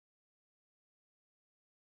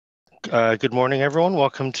Good morning, everyone.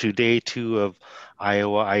 Welcome to day 2 of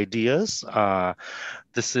Iowa Ideas.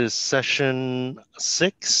 This is session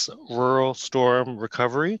 6, Rural Storm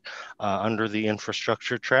Recovery, under the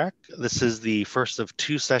infrastructure track. This is the first of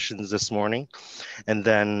 2 sessions this morning, and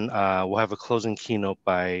then we'll have a closing keynote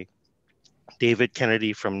by David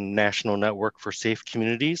Kennedy from National Network for Safe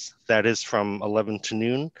Communities. That is from 11 to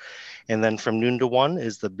noon. And then from noon to 1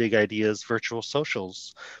 is the Big Ideas Virtual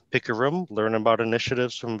Socials. Pick a room, learn about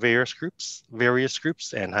initiatives from various groups,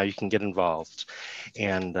 and how you can get involved.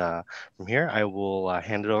 And from here, I will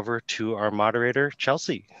hand it over to our moderator,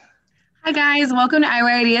 Chelsea. Hi guys, welcome to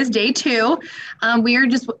Iowa Ideas Day 2. We are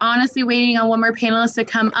just honestly waiting on one more panelist to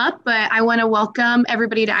come up, but I want to welcome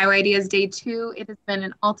everybody to Iowa Ideas Day 2. It has been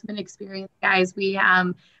an ultimate experience, guys. We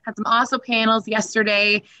had some awesome panels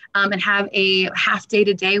yesterday and have a half day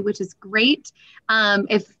today, which is great.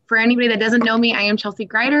 If for anybody that doesn't know me, I am Chelsea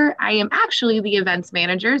Grieder. I am actually the events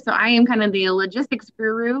manager, so I am kind of the logistics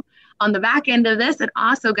guru on the back end of this, and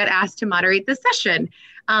also got asked to moderate this session.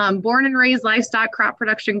 Born and raised livestock crop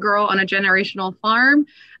production girl on a generational farm,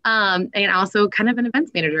 and also kind of an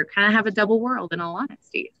events manager, kind of have a double world in all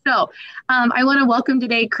honesty. So I want to welcome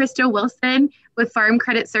today Christa Wilson with Farm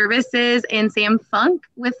Credit Services and Sam Funk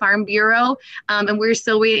with Farm Bureau. And we're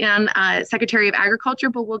still waiting on Secretary of Agriculture,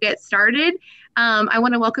 but we'll get started. I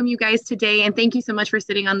want to welcome you guys today, and thank you so much for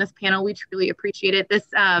sitting on this panel. We truly appreciate it. This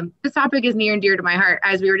topic is near and dear to my heart,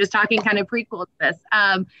 as we were just talking kind of prequel to this.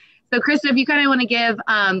 So Christa, if you kind of want to give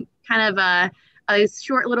kind of a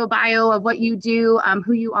short little bio of what you do,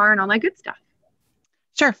 who you are, and all that good stuff.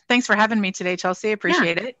 Sure. Thanks for having me today, Chelsea.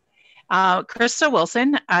 Appreciate it. Christa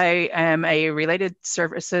Wilson. I am a Related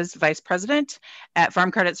Services Vice President at Farm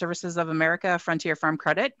Credit Services of America, Frontier Farm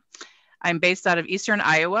Credit. I'm based out of Eastern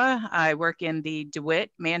Iowa. I work in the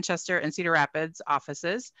DeWitt, Manchester, and Cedar Rapids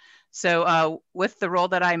offices. So with the role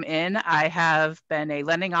that I'm in, I have been a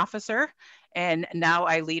lending officer, and now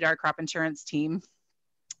I lead our crop insurance team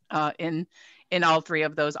in all 3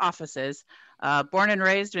 of those offices. Born and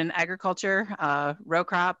raised in agriculture, row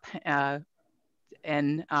crop,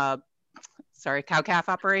 and cow-calf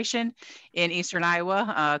operation in Eastern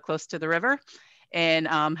Iowa, close to the river, and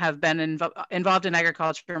have been involved in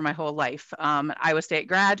agriculture my whole life. Iowa State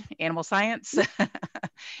grad, animal science.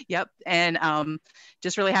 Yep. And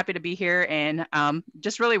just really happy to be here, and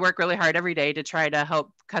just really work really hard every day to try to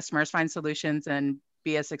help customers find solutions and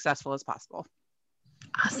be as successful as possible.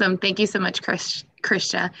 Awesome. Thank you so much,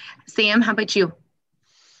 Christa. Sam, how about you?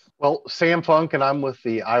 Well, Sam Funk, and I'm with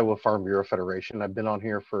the Iowa Farm Bureau Federation. I've been on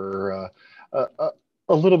here for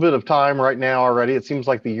a little bit of time right now already. It seems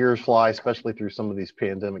like the years fly, especially through some of these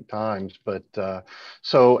pandemic times. But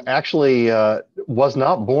so actually was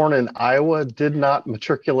not born in Iowa, did not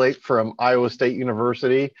matriculate from Iowa State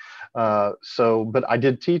University. But I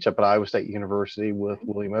did teach up at Iowa State University with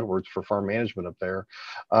William Edwards for farm management up there.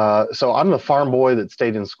 So I'm the farm boy that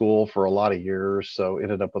stayed in school for a lot of years. So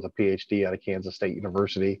ended up with a PhD out of Kansas State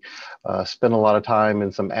University. Spent a lot of time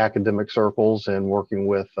in some academic circles and working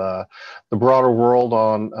with the broader world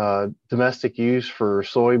on domestic use for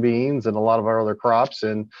soybeans and a lot of our other crops,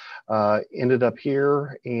 and ended up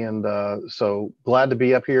here. And so glad to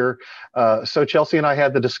be up here. So Chelsea and I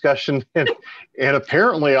had the discussion, and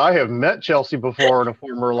apparently I have met Chelsea before in a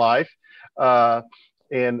former life.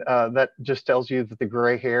 And that just tells you that the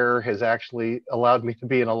gray hair has actually allowed me to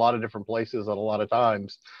be in a lot of different places at a lot of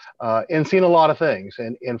times, and seen a lot of things.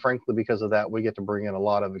 And frankly, because of that, we get to bring in a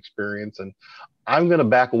lot of experience. And I'm going to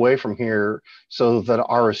back away from here so that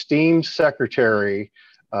our esteemed secretary,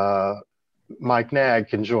 Mike Naig,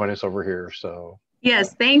 can join us over here. So.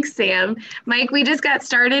 Yes, thanks, Sam. Mike, we just got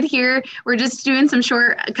started here. We're just doing some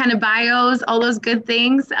short kind of bios, all those good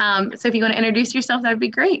things. So if you want to introduce yourself, that'd be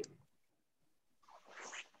great.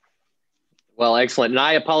 Well, excellent. And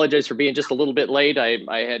I apologize for being just a little bit late. I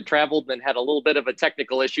had traveled and had a little bit of a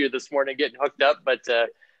technical issue this morning getting hooked up, but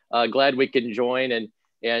glad we can join,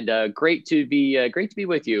 and great to be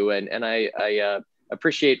with you. And I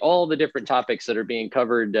appreciate all the different topics that are being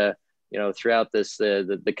covered throughout this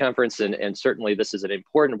the conference, and certainly this is an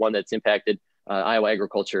important one that's impacted Iowa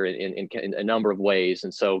agriculture in a number of ways.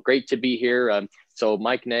 And so great to be here. So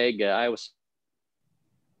Mike Naig, Iowa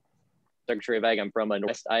Secretary of Ag. I'm from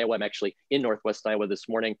Northwest Iowa. I'm actually in Northwest Iowa this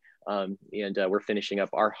morning, and we're finishing up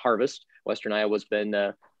our harvest. Western Iowa's been,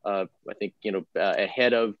 I think,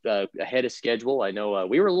 ahead of schedule. I know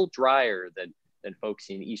we were a little drier than folks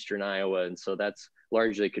in Eastern Iowa, and so that's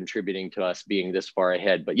largely contributing to us being this far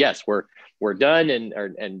ahead. But yes, we're done and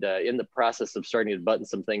in the process of starting to button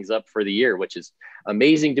some things up for the year, which is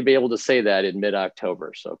amazing to be able to say that in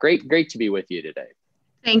mid-October. So great to be with you today.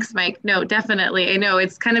 Thanks, Mike. No, definitely. I know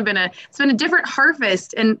it's kind of been a different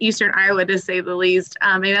harvest in Eastern Iowa, to say the least.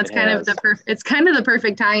 And that's it's kind of the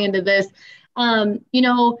perfect tie into this.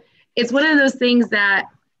 It's one of those things that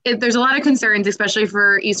there's a lot of concerns, especially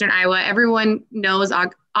for Eastern Iowa. Everyone knows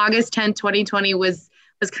August 10th, 2020 was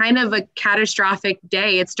kind of a catastrophic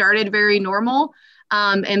day. It started very normal.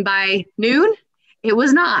 And by noon, it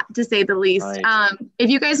was not, to say the least. Right.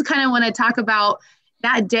 If you guys kind of want to talk about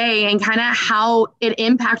that day and kind of how it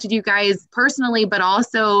impacted you guys personally, but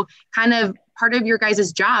also kind of part of your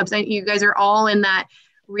guys' jobs. And you guys are all in that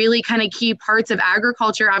really kind of key parts of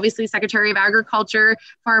agriculture, obviously Secretary of Agriculture,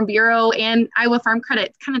 Farm Bureau, and Iowa Farm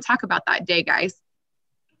Credit. Kind of talk about that day, guys.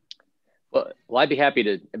 Well, I'd be happy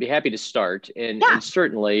to start. And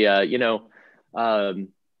certainly, and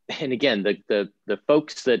again, the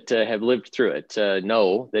folks that have lived through it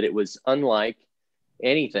know that it was unlike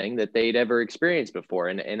anything that they'd ever experienced before.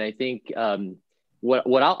 And I think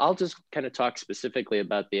what I'll just kind of talk specifically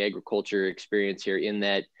about the agriculture experience here, in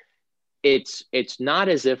that it's not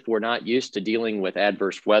as if we're not used to dealing with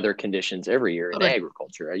adverse weather conditions every year in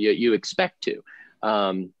agriculture. You expect to.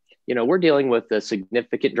 We're dealing with a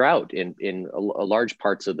significant drought in large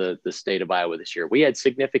parts of the state of Iowa this year. We had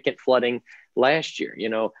significant flooding last year.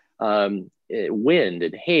 Wind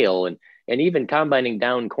and hail and even combining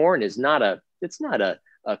down corn is not a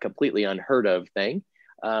completely unheard of thing.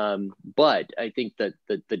 But I think that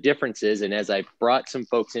the difference is, and as I brought some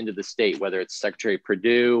folks into the state, whether it's Secretary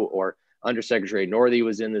Perdue or Undersecretary Northey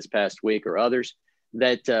was in this past week, or others,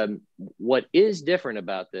 that what is different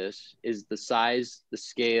about this is the size, the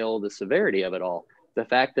scale, the severity of it all. The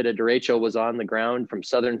fact that a derecho was on the ground from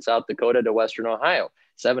southern South Dakota to western Ohio,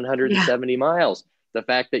 770 miles. The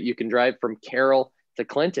fact that you can drive from Carroll to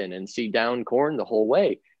Clinton and see down corn the whole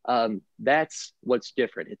way. That's what's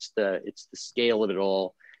different. It's the scale of it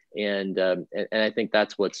all. And I think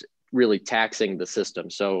that's what's really taxing the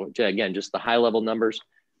system. So again, just the high level numbers: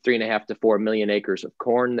 3.5 to 4 million acres of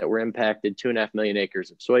corn that were impacted, 2.5 million acres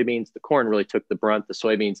of soybeans. The corn really took the brunt, the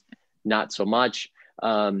soybeans, not so much.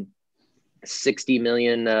 60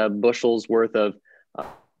 million bushels worth of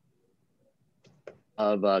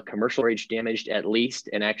commercial storage damaged at least,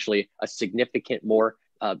 and actually a significant more,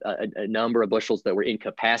 a number of bushels that were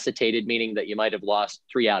incapacitated, meaning that you might have lost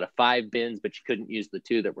 3 out of 5 bins, but you couldn't use the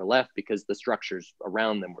 2 that were left because the structures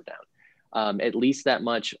around them were down. At least that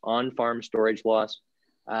much on-farm storage loss.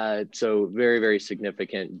 So very, very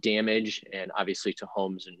significant damage, and obviously to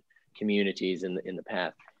homes and communities in the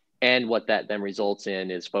path. And what that then results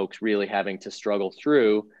in is folks really having to struggle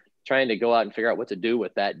through trying to go out and figure out what to do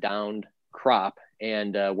with that downed crop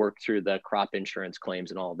and work through the crop insurance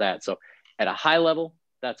claims and all of that. So at a high level,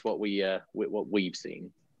 that's what we've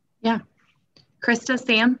seen. Yeah. Christa,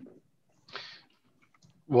 Sam?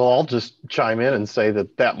 Well, I'll just chime in and say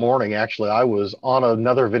that morning, actually, I was on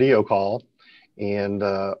another video call, and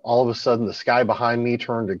all of a sudden the sky behind me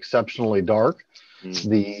turned exceptionally dark.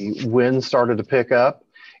 The wind started to pick up,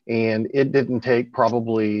 and it didn't take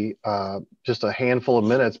probably just a handful of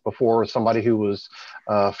minutes before somebody who was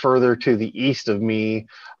further to the east of me,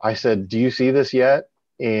 I said, "Do you see this yet?"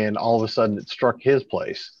 And all of a sudden it struck his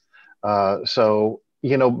place. So,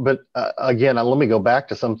 but again, let me go back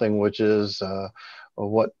to something which is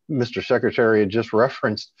what Mr. Secretary had just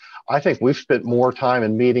referenced. I think we've spent more time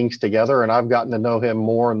in meetings together, and I've gotten to know him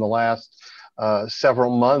more in the last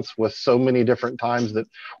several months, with so many different times that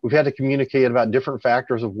we've had to communicate about different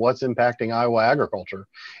factors of what's impacting Iowa agriculture.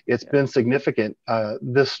 It's been significant.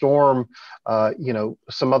 This storm,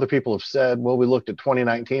 some other people have said, well, we looked at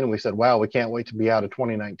 2019 and we said, wow, we can't wait to be out of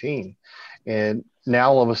 2019. And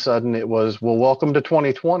now all of a sudden it was, well, welcome to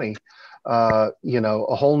 2020. A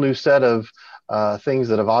whole new set of things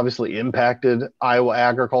that have obviously impacted Iowa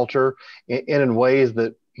agriculture in ways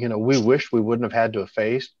that we wish we wouldn't have had to have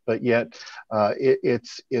faced, but yet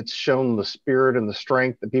it's shown the spirit and the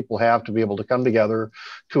strength that people have to be able to come together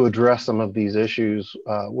to address some of these issues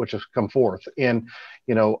which have come forth. And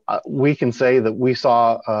we can say that we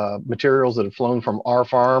saw materials that have flown from our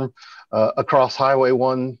farm across Highway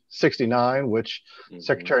 169, which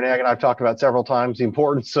Secretary Naig and I've talked about several times, the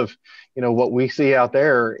importance of what we see out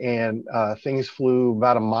there. And things flew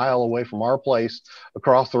about a mile away from our place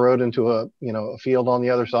across the road into a field on the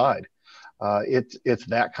other side. It's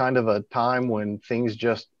that kind of a time when things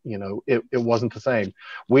just it wasn't the same.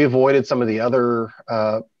 We avoided some of the other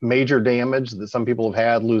major damage that some people have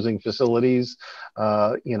had, losing facilities,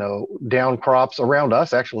 down crops around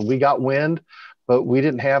us. Actually, we got wind, but we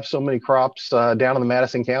didn't have so many crops down in the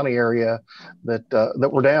Madison County area that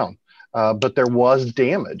were down. but there was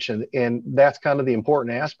damage. And that's kind of the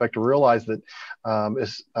important aspect to realize that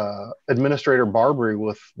as Administrator Barbary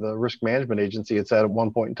with the Risk Management Agency had said at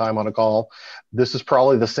one point in time on a call, this is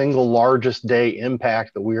probably the single largest day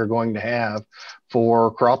impact that we are going to have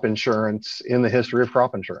for crop insurance in the history of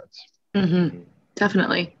crop insurance. Mm-hmm.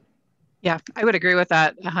 Definitely. Yeah, I would agree with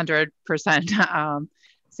that 100%.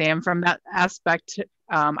 Sam, from that aspect,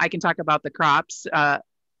 I can talk about the crops.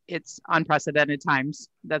 It's unprecedented times.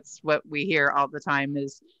 That's what we hear all the time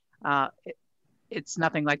is it's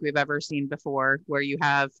nothing like we've ever seen before, where you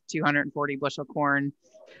have 240 bushel corn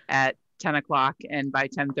at 10 o'clock and by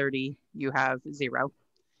 10:30 you have 0.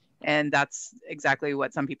 And that's exactly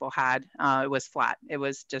what some people had. It was flat. It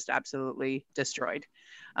was just absolutely destroyed.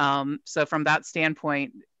 So from that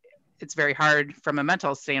standpoint, it's very hard from a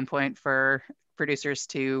mental standpoint for producers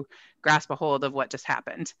to grasp a hold of what just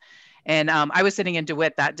happened. And I was sitting in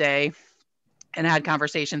DeWitt that day and had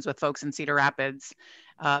conversations with folks in Cedar Rapids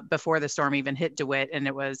before the storm even hit DeWitt. And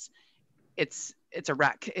it's a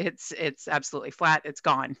wreck. It's absolutely flat. It's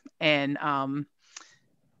gone. And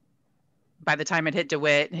by the time it hit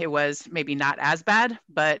DeWitt, it was maybe not as bad,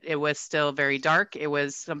 but it was still very dark. It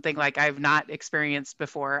was something like I've not experienced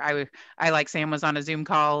before. I like Sam was on a Zoom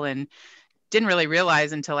call and didn't really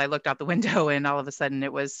realize until I looked out the window, and all of a sudden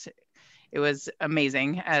it was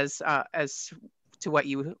amazing as to what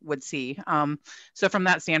you would see. So from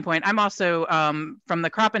that standpoint, I'm also from the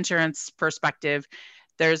crop insurance perspective,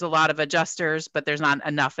 there's a lot of adjusters, but there's not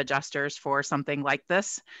enough adjusters for something like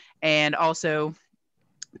this. And also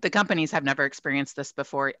the companies have never experienced this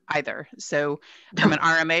before either. So from an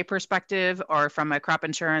RMA perspective or from a crop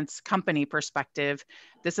insurance company perspective,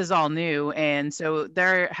 this is all new. And so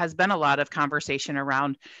there has been a lot of conversation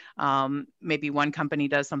around maybe one company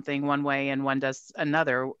does something one way and one does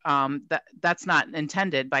another. That's not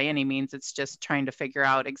intended by any means. It's just trying to figure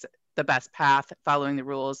out the best path, following the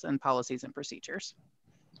rules and policies and procedures.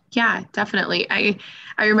 Yeah, definitely. I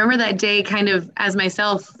remember that day kind of as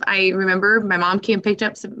myself. I remember my mom came and picked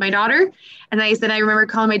up my daughter, and I said, I remember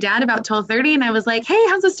calling my dad about 12:30, and I was like, hey,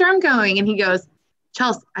 how's the storm going? And he goes,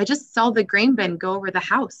 Chelsea, I just saw the grain bin go over the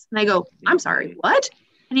house. And I go, I'm sorry, what?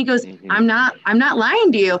 And he goes, I'm not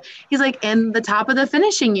lying to you. He's like, and the top of the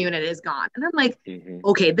finishing unit is gone. And I'm like,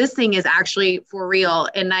 okay, this thing is actually for real.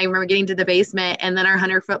 And I remember getting to the basement, and then our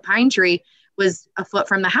 100-foot pine tree was a foot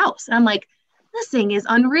from the house. And I'm like, this thing is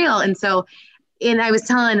unreal. And so, and I was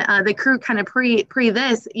telling the crew kind of pre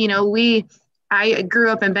this, you know, I grew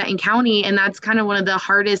up in Benton County, and that's kind of one of the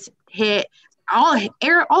hardest hit. All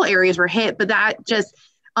areas were hit, but that just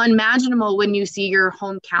unimaginable when you see your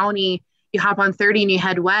home county. You hop on 30 and you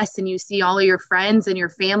head west, and you see all of your friends and your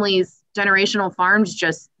family's generational farms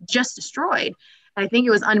just destroyed. And I think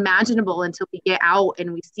it was unimaginable until we get out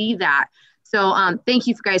and we see that. So thank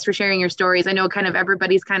you guys for sharing your stories. I know kind of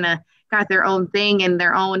everybody's kind of got their own thing and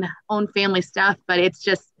their own family stuff, but it's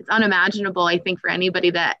unimaginable, I think, for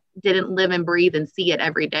anybody that didn't live and breathe and see it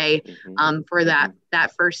every day for that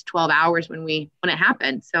first 12 hours when it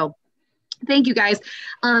happened. So thank you guys.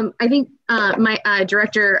 I think my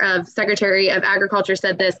Secretary of Agriculture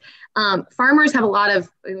said this, farmers have a lot of,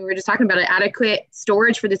 we were just talking about it, adequate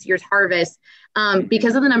storage for this year's harvest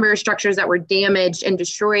because of the number of structures that were damaged and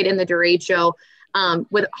destroyed in the derecho.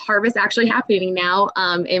 With harvest actually happening now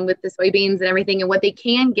and with the soybeans and everything and what they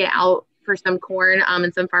can get out for some corn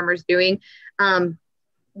and some farmers doing,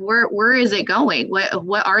 where is it going?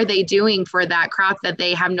 What are they doing for that crop that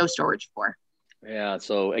they have no storage for? Yeah.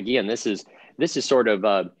 So again, this is sort of,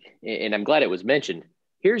 and I'm glad it was mentioned.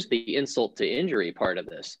 Here's the insult to injury part of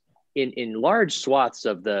this. In large swaths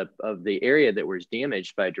of the area that was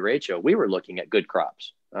damaged by derecho, we were looking at good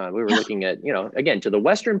crops. We were looking at, again, to the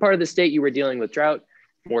western part of the state, you were dealing with drought.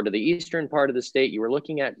 More to the eastern part of the state, you were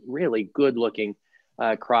looking at really good looking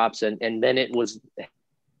crops. And then it was,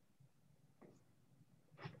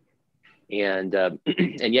 and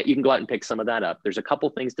yet you can go out and pick some of that up. There's a couple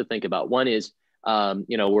things to think about. One is,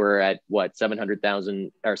 we're at what,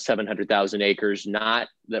 700,000 acres, not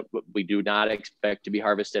that we do not expect to be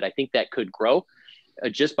harvested. I think that could grow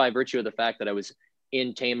just by virtue of the fact that I was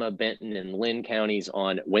in Tama, Benton, and Lynn counties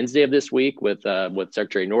on Wednesday of this week with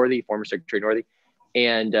Secretary Northey, former Secretary Northey.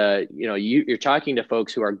 And, you're talking to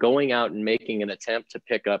folks who are going out and making an attempt to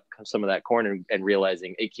pick up some of that corn and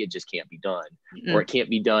realizing it just can't be done, or it can't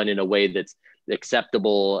be done in a way that's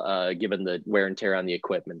acceptable given the wear and tear on the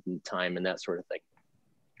equipment and time and that sort of thing.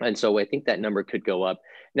 And so I think that number could go up.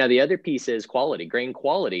 Now, the other piece is quality. Grain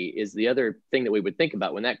quality is the other thing that we would think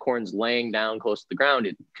about. When that corn's laying down close to the ground,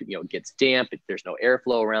 it gets damp. There's no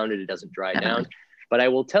airflow around it. It doesn't dry down. But I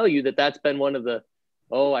will tell you that that's been one of the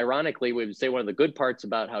ironically, we would say one of the good parts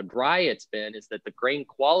about how dry it's been is that the grain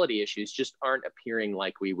quality issues just aren't appearing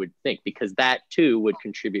like we would think, because that too would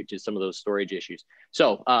contribute to some of those storage issues.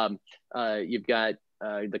 So you've got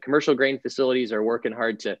the commercial grain facilities are working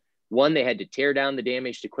hard to, one, they had to tear down the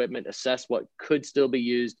damaged equipment, assess what could still be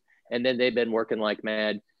used, and then they've been working like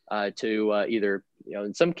mad to either,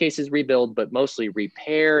 in some cases rebuild, but mostly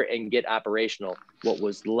repair and get operational what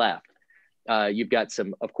was left. You've got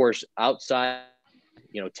some, of course, outside,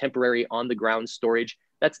 temporary on the ground storage.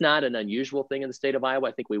 That's not an unusual thing in the state of Iowa.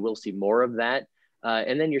 I think we will see more of that.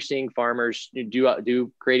 And then you're seeing farmers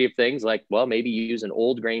do creative things like, well, maybe use an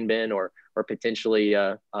old grain bin or potentially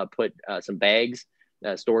put some bags,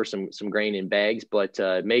 store some grain in bags. But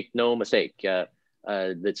make no mistake,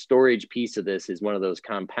 the storage piece of this is one of those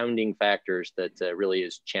compounding factors that really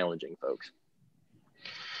is challenging folks.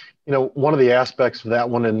 One of the aspects of that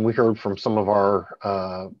one, and we heard from some of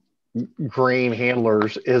our grain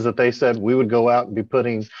handlers, is that they said we would go out and be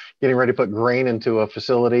getting ready to put grain into a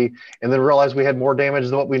facility and then realize we had more damage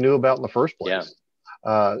than what we knew about in the first place.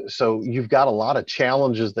 Yeah. So you've got a lot of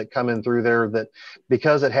challenges that come in through there, that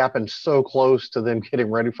because it happened so close to them getting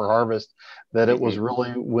ready for harvest, that it was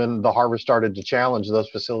really when the harvest started to challenge those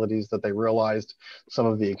facilities that they realized some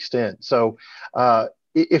of the extent. So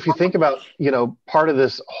if you think about, part of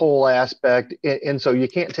this whole aspect, and so you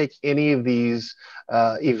can't take any of these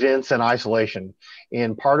events in isolation.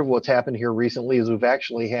 And part of what's happened here recently is we've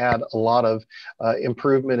actually had a lot of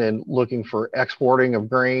improvement in looking for exporting of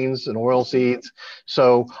grains and oil seeds.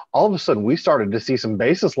 So all of a sudden we started to see some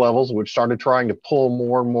basis levels, which started trying to pull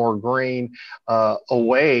more and more grain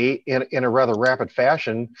away in a rather rapid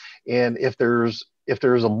fashion. And if there's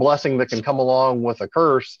a blessing that can come along with a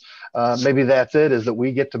curse, maybe that's it, is that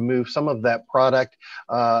we get to move some of that product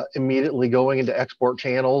immediately going into export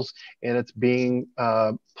channels, and it's being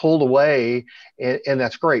pulled away, and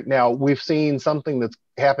that's great. Now, we've seen something that's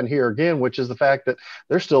happened here again, which is the fact that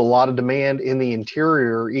there's still a lot of demand in the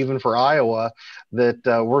interior, even for Iowa, that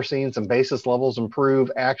we're seeing some basis levels improve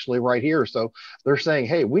actually right here. So they're saying,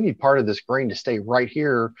 hey, we need part of this grain to stay right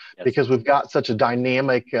here. Yes. Because we've got such a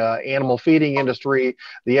dynamic animal feeding industry.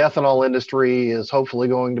 The ethanol industry is hopefully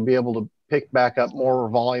going to be able to pick back up more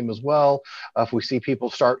volume as well. If we see people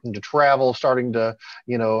starting to travel, starting to,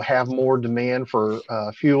 have more demand for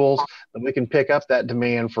fuels, then we can pick up that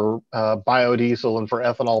demand for biodiesel and for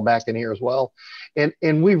ethanol back in here as well.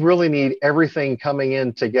 And we really need everything coming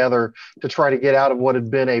in together to try to get out of what had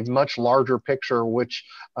been a much larger picture, which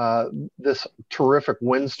this terrific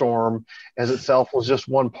windstorm as itself was just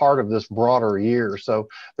one part of this broader year. So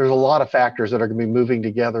there's a lot of factors that are going to be moving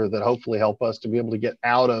together that hopefully help us to be able to get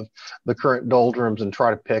out of the current doldrums and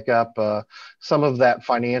try to pick up some of that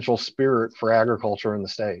financial spirit for agriculture in the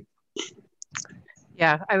state.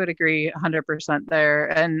 Yeah, I would agree 100% there.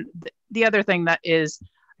 And the other thing that is,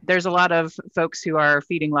 there's a lot of folks who are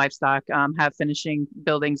feeding livestock, have finishing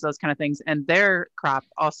buildings, those kind of things, and their crop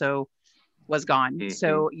also was gone. Mm-hmm.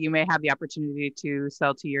 So you may have the opportunity to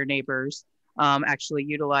sell to your neighbors, actually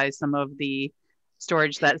utilize some of the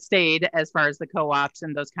storage that stayed as far as the co-ops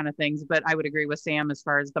and those kind of things. But I would agree with Sam as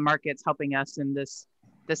far as the market's helping us in this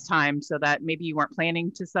time, so that maybe you weren't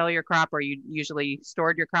planning to sell your crop, or you usually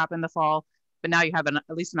stored your crop in the fall, but now you have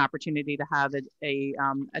at least an opportunity to have a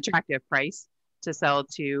attractive price to sell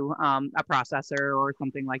to a processor or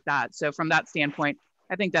something like that. So from that standpoint,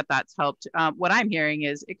 I think that's helped. What I'm hearing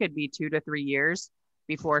is it could be 2 to 3 years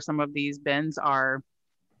before some of these bins are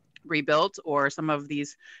rebuilt, or some of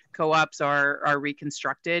these co-ops are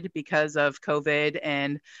reconstructed because of COVID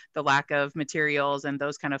and the lack of materials and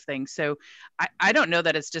those kind of things. So I don't know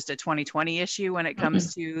that it's just a 2020 issue when it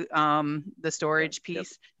comes to the storage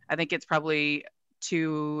piece. I think it's probably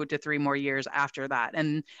 2 to 3 more years after that.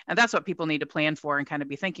 And that's what people need to plan for and kind of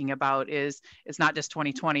be thinking about, is it's not just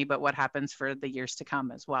 2020, but what happens for the years to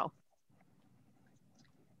come as well.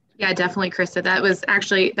 Yeah, definitely, Christa. That was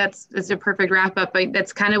actually, that's a perfect wrap up. But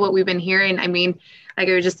that's kind of what we've been hearing. I mean, like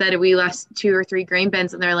I just said, we lost 2 or 3 grain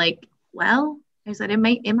bins, and they're like, well, I said, it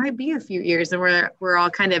might be a few years. And we're all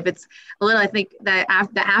kind of, it's a little, I think that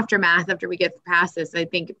the aftermath after we get past this, I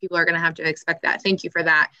think people are going to have to expect that. Thank you for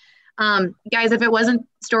that. Guys, if it wasn't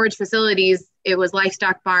storage facilities, it was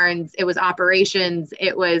livestock barns, it was operations,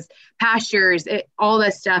 it was pastures, all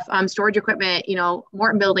this stuff, storage equipment,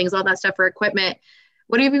 Morton buildings, all that stuff for equipment.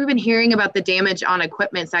 What have you been hearing about the damage on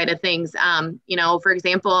equipment side of things? For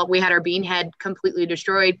example, we had our bean head completely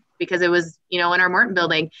destroyed because it was, in our Morton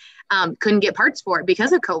building. Couldn't get parts for it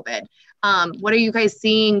because of COVID. What are you guys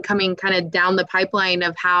seeing coming kind of down the pipeline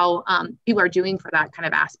of how people are doing for that kind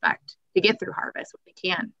of aspect to get through harvest when they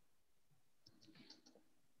can?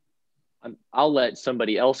 I'll let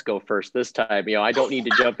somebody else go first this time. I don't need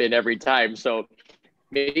to jump in every time. So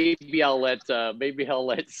maybe I'll let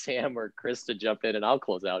Sam or Christa jump in and I'll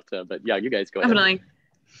close out. But yeah, you guys go ahead. Definitely.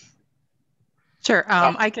 Sure.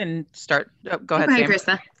 I can start. Oh, go ahead, Sam.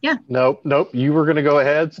 Christa. Yeah. Nope. You were going to go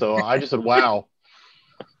ahead. So I just said, wow.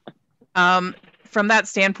 From that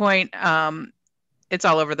standpoint, it's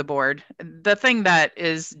all over the board. The thing that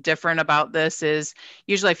is different about this is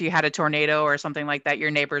usually if you had a tornado or something like that,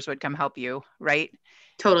 your neighbors would come help you, right?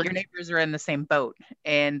 Totally. Your neighbors are in the same boat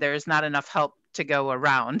and there's not enough help to go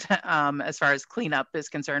around as far as cleanup is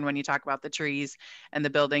concerned when you talk about the trees and the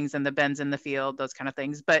buildings and the bends in the field, those kind of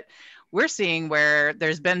things. But we're seeing where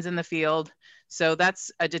there's bends in the field. So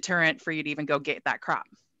that's a deterrent for you to even go get that crop,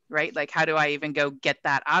 right? Like, how do I even go get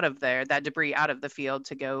that out of there, that debris out of the field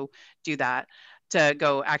to go do that, to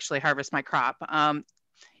go actually harvest my crop?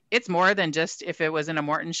 It's more than just if it was in a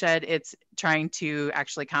Morton shed, it's trying to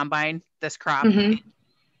actually combine this crop,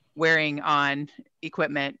 wearing on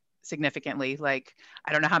equipment significantly. Like,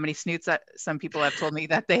 I don't know how many snoots that some people have told me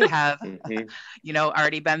that they have,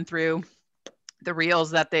 already been through the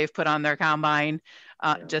reels that they've put on their combine,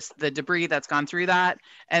 just the debris that's gone through that.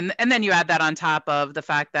 And then you add that on top of the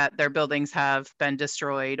fact that their buildings have been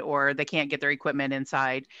destroyed or they can't get their equipment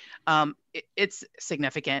inside. It's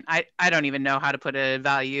significant. I don't even know how to put a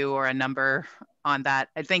value or a number on that.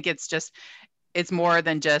 I think it's more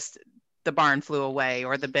than just the barn flew away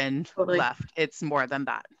or the bin left. It's more than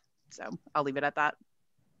that. So I'll leave it at that.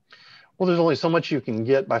 Well, there's only so much you can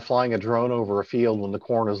get by flying a drone over a field when the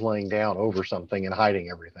corn is laying down over something and hiding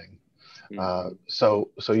everything. So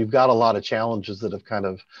you've got a lot of challenges that have kind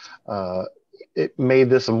of it made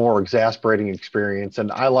this a more exasperating experience. And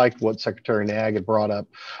I liked what Secretary Naig had brought up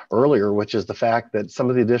earlier, which is the fact that some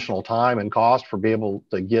of the additional time and cost for being able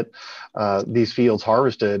to get these fields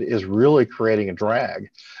harvested is really creating a drag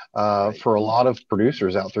for a lot of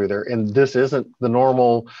producers out through there. And this isn't the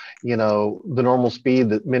normal, the normal speed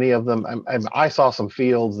that many of them, I saw some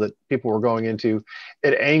fields that people were going into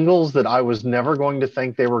at angles that I was never going to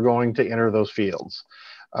think they were going to enter those fields.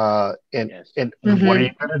 And what are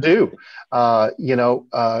you going to do?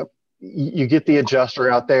 You get the adjuster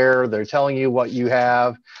out there, they're telling you what you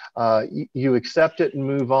have, you accept it and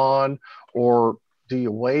move on, or do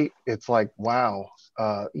you wait? It's like, wow.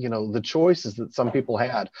 The choices that some people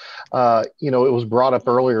had, it was brought up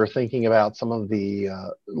earlier, thinking about some of the,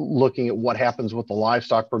 looking at what happens with the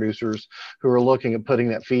livestock producers who are looking at putting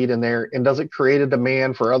that feed in there. And does it create a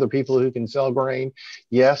demand for other people who can sell grain?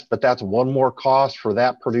 Yes, but that's one more cost for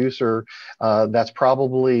that producer. That's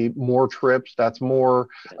probably more trips. That's more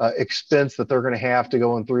expense that they're going to have to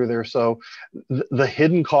go in through there. So the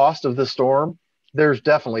hidden cost of the storm, there's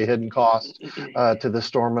definitely a hidden cost to the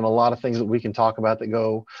storm, and a lot of things that we can talk about that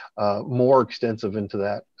go more extensive into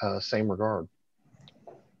that same regard.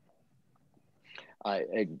 I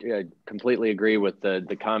completely agree with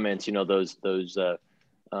the comments. Those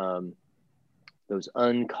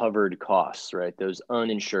uncovered costs, right? Those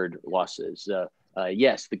uninsured losses.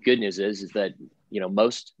 Yes, the good news is that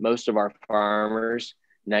most of our farmers,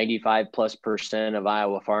 95+% of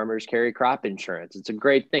Iowa farmers carry crop insurance. It's a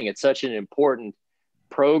great thing. It's such an important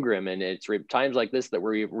program, and it's times like this that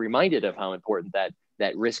we're reminded of how important that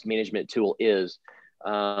risk management tool is.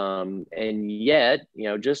 And yet,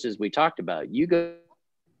 just as we talked about, you go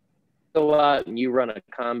out and you run a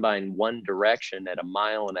combine one direction at 1.5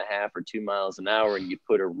 miles or 2 miles an hour, and you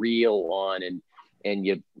put a reel on and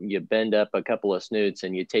you bend up a couple of snoots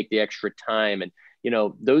and you take the extra time, and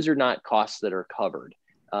those are not costs that are covered.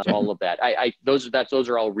 All of that, those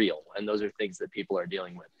are all real, and those are things that people are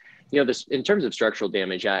dealing with. This in terms of structural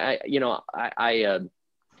damage, it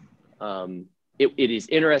is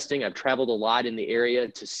interesting. I've traveled a lot in the area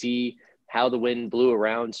to see how the wind blew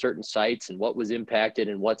around certain sites and what was impacted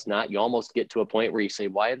and what's not. You almost get to a point where you say,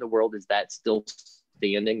 why in the world is that still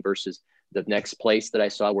standing versus the next place that I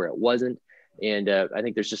saw where it wasn't? And I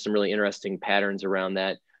think there's just some really interesting patterns around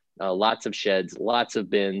that. Lots of sheds, lots of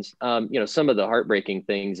bins. Some of the heartbreaking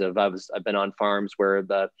things I've been on farms where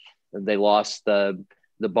they lost the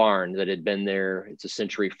barn that had been there. It's a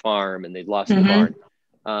century farm, and they lost the barn.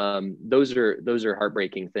 Those are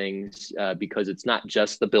heartbreaking things because it's not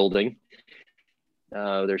just the building.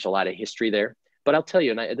 There's a lot of history there. But I'll tell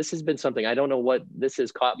you, and this has been something, I don't know what, this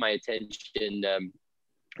has caught my attention.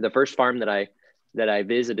 The first farm that I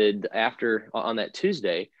visited on that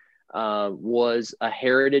Tuesday was a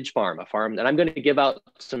heritage farm, a farm that I'm going to give out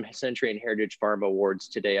some Century and Heritage Farm Awards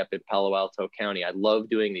today up in Palo Alto County. I love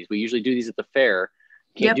doing these. We usually do these at the fair.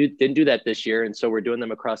 Didn't do that this year, and so we're doing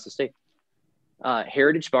them across the state.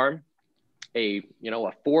 Heritage Farm, a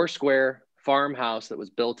 4 square farmhouse that was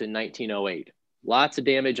built in 1908. Lots of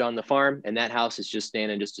damage on the farm, and that house is just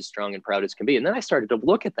standing just as strong and proud as can be. And then I started to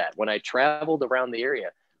look at that when I traveled around the area.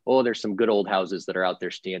 Oh, there's some good old houses that are out there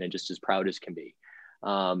standing just as proud as can be.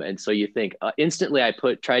 And so you think instantly I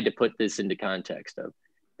tried to put this into context of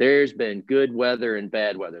there's been good weather and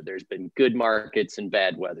bad weather. There's been good markets and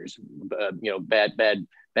bad weathers, bad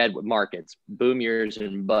markets, boom years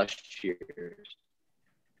and bust years.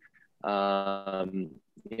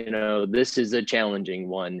 This is a challenging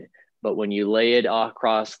one, but when you lay it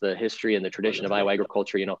across the history and the tradition of Iowa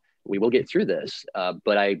agriculture, we will get through this.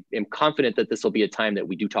 But I am confident that this will be a time that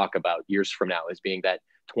we do talk about years from now as being that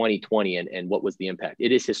 2020 and what was the impact.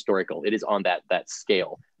 It is historical. It is on that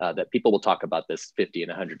scale that people will talk about this 50 and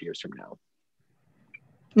 100 years from now.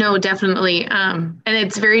 No, definitely. And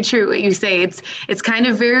it's very true what you say. It's kind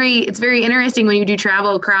of very interesting when you do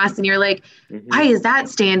travel across and you're like, why is that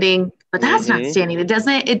standing? But that's not standing. It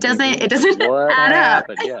doesn't add up.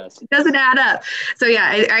 Yes. It doesn't add up. So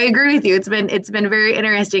yeah, I agree with you. It's been very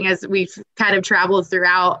interesting as we've kind of traveled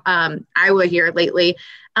throughout Iowa here lately.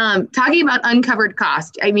 Talking about uncovered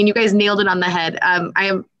cost. I mean, you guys nailed it on the head.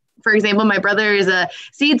 For example, my brother is a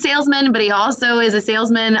seed salesman, but he also is a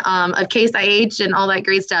salesman of Case IH and all that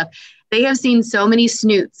great stuff. They have seen so many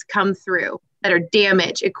snoots come through that are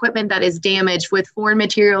damaged, equipment that is damaged with foreign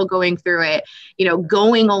material going through it,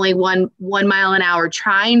 going only one mile an hour,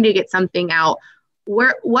 trying to get something out.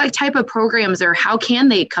 What type of programs or how can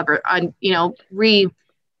they cover kind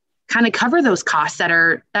of cover those costs that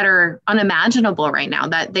are unimaginable right now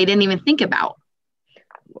that they didn't even think about?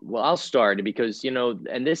 Well, I'll start because,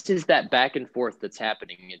 and this is that back and forth that's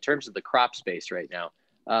happening in terms of the crop space right now.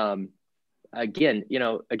 Again,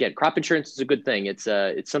 crop insurance is a good thing.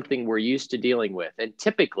 It's something we're used to dealing with. And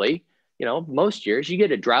typically, most years you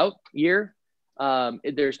get a drought year.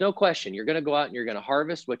 There's no question you're going to go out and you're going to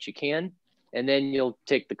harvest what you can, and then you'll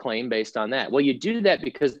take the claim based on that. Well, you do that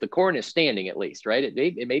because the corn is standing at least, right?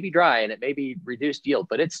 It may be dry and it may be reduced yield,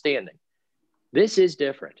 but it's standing. This is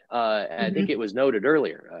different. I think it was noted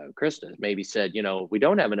earlier, Christa maybe said, we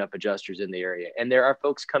don't have enough adjusters in the area and there are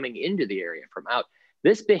folks coming into the area from out.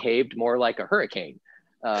 This behaved more like a hurricane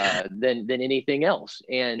than anything else.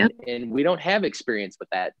 And we don't have experience with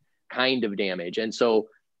that kind of damage. And so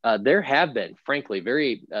there have been, frankly,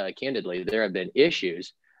 very candidly, there have been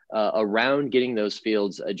issues around getting those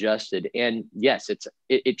fields adjusted. And yes,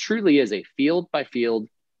 it truly is a field by field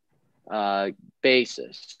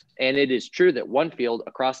basis. And it is true that one field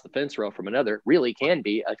across the fence row from another really can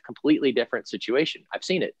be a completely different situation. I've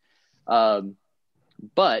seen it.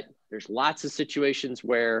 But there's lots of situations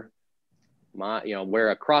where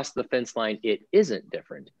across the fence line, it isn't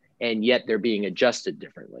different. And yet they're being adjusted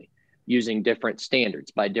differently using different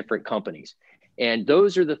standards by different companies. And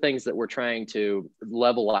those are the things that we're trying to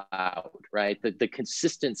level out, right? The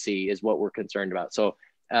consistency is what we're concerned about. So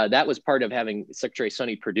that was part of having Secretary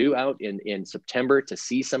Sonny Perdue out in September to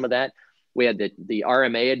see some of that. We had the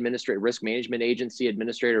RMA Risk Management Agency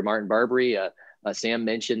Administrator, Martin Barbary. Sam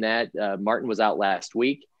mentioned that. Martin was out last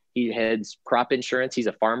week. He heads crop insurance. He's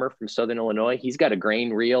a farmer from Southern Illinois. He's got a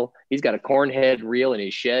grain reel. He's got a corn head reel in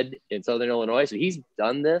his shed in Southern Illinois. So he's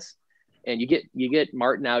done this. And you get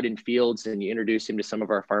Martin out in fields and you introduce him to some of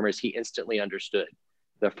our farmers. He instantly understood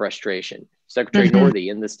the frustration. Secretary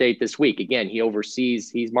Northey in the state this week, again,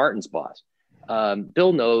 he's Martin's boss.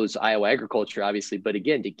 Bill knows Iowa agriculture, obviously, but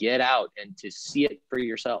again, to get out and to see it for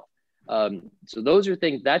yourself. So those are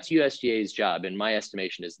things, that's USDA's job, in my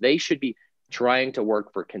estimation, is they should be trying to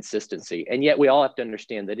work for consistency. And yet we all have to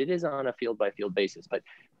understand that it is on a field by field basis.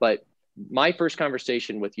 But my first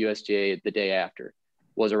conversation with USDA the day after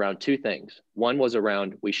was around two things. One was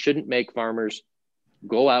around, we shouldn't make farmers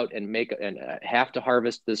go out and have to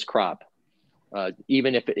harvest this crop.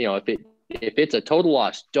 Even if it's a total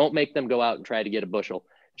loss, don't make them go out and try to get a bushel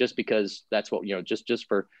just because that's what, just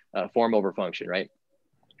for form over function, right?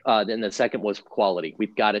 Then the second was quality.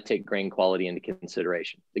 We've got to take grain quality into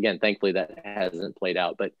consideration. Again, thankfully that hasn't played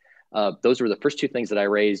out, but those were the first two things that I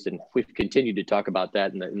raised, and we've continued to talk about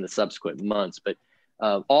that in the subsequent months. But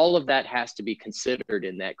all of that has to be considered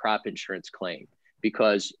in that crop insurance claim,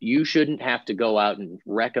 because you shouldn't have to go out and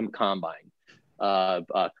wreck a combine,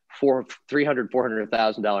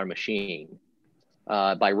 $400,000 machine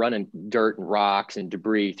by running dirt and rocks and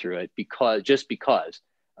debris through it because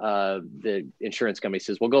the insurance company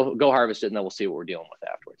says, well, go harvest it and then we'll see what we're dealing with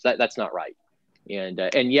afterwards. That's not right.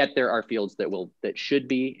 And yet there are fields that should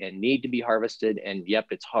be and need to be harvested. And yep,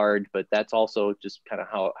 it's hard, but that's also just kind of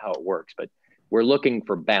how it works. But we're looking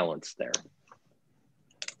for balance there.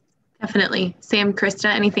 Definitely. Sam, Christa,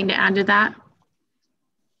 anything to add to that?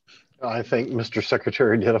 I think Mr.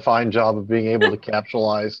 Secretary did a fine job of being able to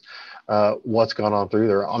capitalize what's gone on through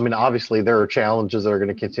there. I mean, obviously there are challenges that are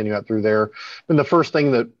going to continue out through there. And the first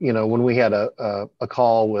thing that, when we had a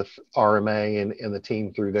call with RMA and the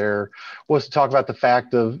team through there was to talk about the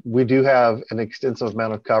fact of we do have an extensive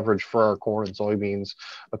amount of coverage for our corn and soybeans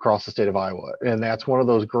across the state of Iowa. And that's one of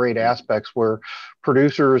those great aspects where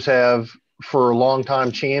producers have for a long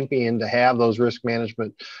time championed to have those risk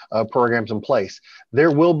management programs in place. There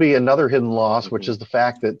will be another hidden loss, which is the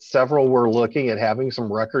fact that several were looking at having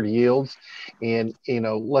some record yields. And,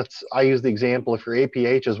 I use the example, if your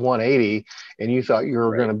APH is 180 and you thought you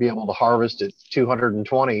were going to be able to harvest at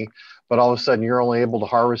 220, but all of a sudden you're only able to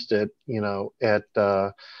harvest it, at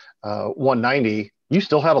 190, you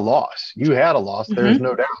still had a loss. You had a loss, there's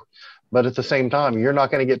no doubt. But at the same time, you're not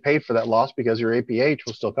going to get paid for that loss because your APH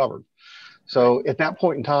was still covered. So at that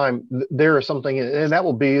point in time, there is something, and that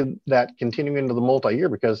will be that continuing into the multi-year,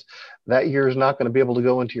 because that year is not going to be able to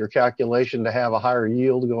go into your calculation to have a higher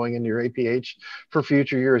yield going into your APH for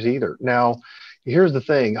future years either. Now, here's the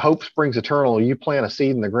thing, hope springs eternal. You plant a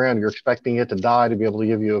seed in the ground, you're expecting it to die to be able to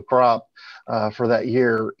give you a crop for that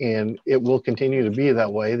year. And it will continue to be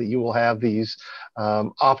that way, that you will have these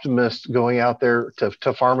optimists going out there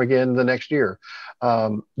to farm again the next year.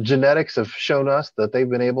 Genetics have shown us that they've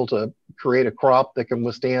been able to create a crop that can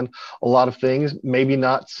withstand a lot of things, maybe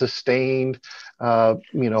not sustained,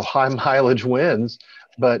 high mileage winds,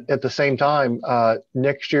 but at the same time,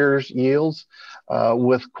 next year's yields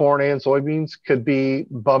with corn and soybeans could be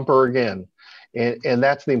bumper again. And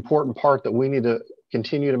that's the important part, that we need to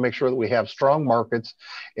continue to make sure that we have strong markets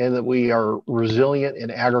and that we are resilient in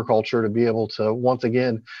agriculture to be able to, once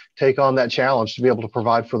again, take on that challenge to be able to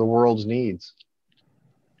provide for the world's needs.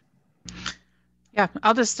 Yeah,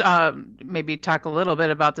 I'll just maybe talk a little bit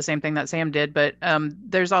about the same thing that Sam did, but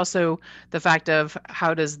there's also the fact of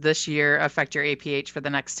how does this year affect your APH for the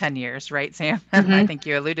next 10 years, right, Sam? I think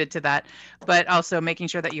you alluded to that, but also making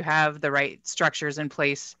sure that you have the right structures in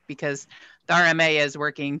place, because the RMA is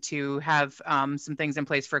working to have some things in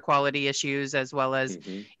place for quality issues, as well as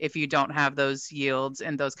if you don't have those yields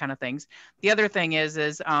and those kind of things. The other thing is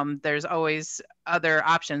there's always other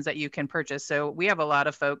options that you can purchase. So we have a lot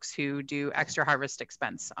of folks who do extra harvest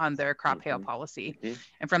expense on their crop hail policy.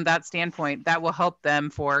 And from that standpoint, that will help them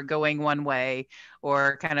for going one way,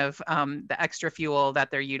 or kind of the extra fuel that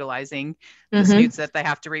they're utilizing, the snoots that they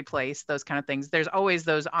have to replace, those kind of things. There's always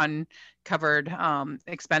those uncovered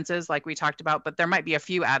expenses like we talked about, but there might be a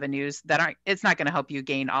few avenues that aren't, it's not going to help you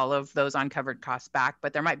gain all of those uncovered costs back,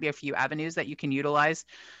 but there might be a few avenues that you can utilize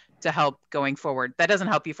to help going forward. That doesn't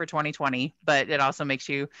help you for 2020, but it also makes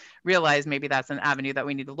you realize maybe that's an avenue that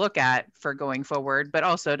we need to look at for going forward, but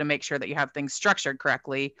also to make sure that you have things structured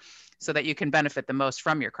correctly so that you can benefit the most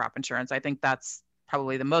from your crop insurance. I think that's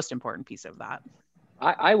probably the most important piece of that.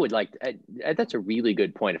 I would like, that's a really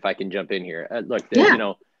good point, if I can jump in here. Look,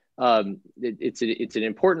 it's an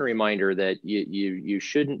important reminder that you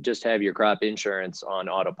shouldn't just have your crop insurance on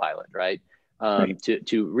autopilot, right?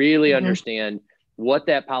 To really understand what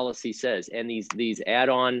that policy says, and these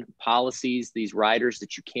add-on policies, these riders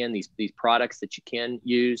that you can, these products that you can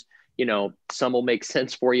use, some will make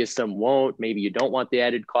sense for you, some won't. Maybe you don't want the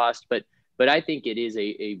added cost, but I think it is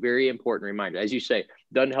a very important reminder. As you say,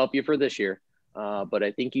 doesn't help you for this year, but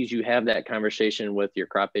I think as you have that conversation with your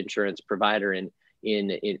crop insurance provider in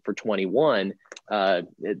for 21,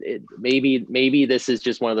 maybe this is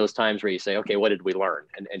just one of those times where you say, okay, what did we learn?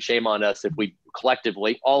 And shame on us if we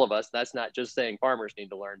collectively, all of us, that's not just saying farmers need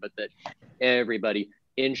to learn, but that everybody,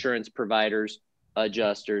 insurance providers,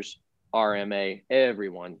 adjusters, RMA,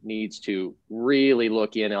 everyone needs to really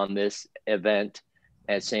look in on this event.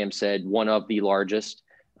 As Sam said, one of the largest,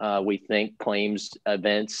 we think, claims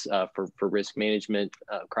events for risk management,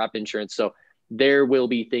 crop insurance. So there will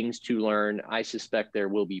be things to learn. I suspect there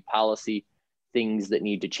will be policy things that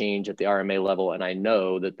need to change at the RMA level. And I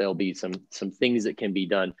know that there'll be some things that can be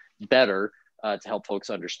done better to help folks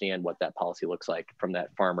understand what that policy looks like from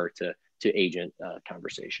that farmer to agent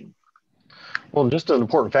conversation. Well, just an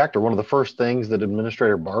important factor, one of the first things that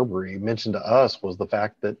Administrator Barbary mentioned to us was the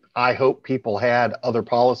fact that I hope people had other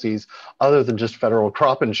policies other than just federal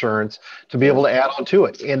crop insurance to be able to add on to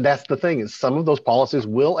it. And that's the thing, is some of those policies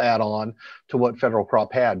will add on to what federal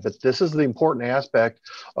crop had. But this is the important aspect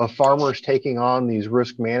of farmers taking on these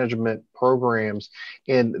risk management programs,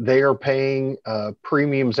 and they are paying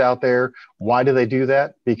premiums out there. Why do they do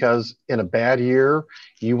that? Because in a bad year,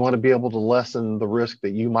 you want to be able to lessen the risk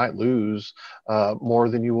that you might lose more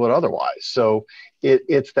than you would otherwise. So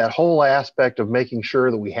it's that whole aspect of making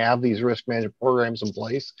sure that we have these risk management programs in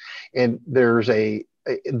place. And there's a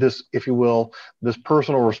this, if you will, this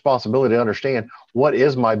personal responsibility to understand what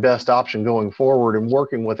is my best option going forward, and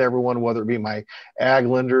working with everyone, whether it be my ag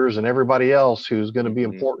lenders and everybody else who's going to be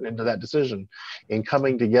important into that decision, and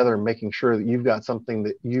coming together and making sure that you've got something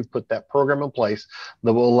that you've put that program in place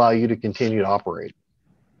that will allow you to continue to operate.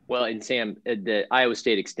 Well, and Sam, the Iowa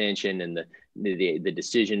State Extension and the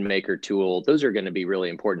decision maker tool, those are going to be really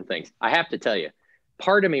important things. I have to tell you,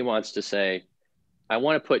 part of me wants to say, I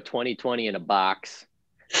want to put 2020 in a box,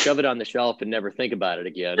 shove it on the shelf, and never think about it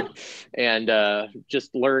again, and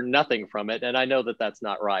just learn nothing from it. And I know that that's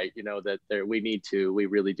not right. You know, that we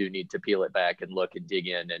really do need to peel it back and look and dig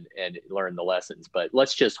in and learn the lessons. But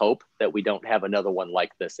let's just hope that we don't have another one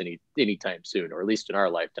like this anytime soon, or at least in our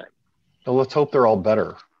lifetime. So let's hope they're all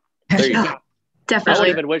better. There you go.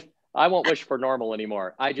 Definitely. I won't wish for normal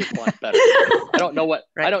anymore. I just want better. I don't know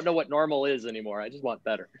what normal is anymore. I just want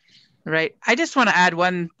better. Right. I just want to add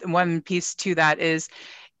one piece to that is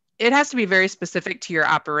it has to be very specific to your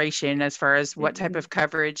operation as far as what type of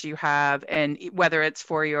coverage you have, and whether it's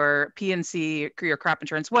for your P&C, your crop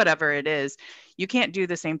insurance, whatever it is. You can't do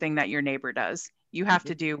the same thing that your neighbor does. You have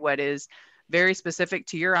to do what is very specific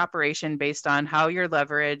to your operation based on how you're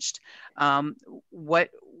leveraged,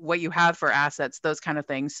 what you have for assets, those kind of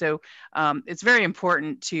things. So it's very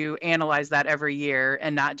important to analyze that every year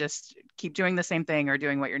and not just keep doing the same thing or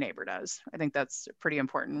doing what your neighbor does. I think that's a pretty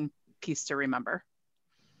important piece to remember.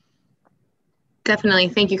 Definitely.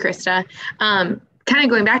 Thank you, Christa. Kind of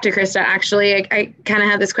going back to Christa, actually, I kind of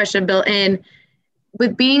have this question built in.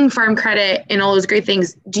 With being farm credit and all those great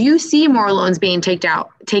things, do you see more loans being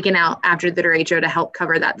taken out after the derecho to help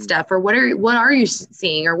cover that stuff? Or what are you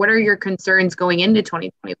seeing, or what are your concerns going into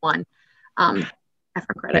 2021 farm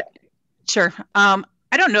credit? Sure. I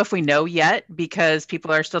don't know if we know yet, because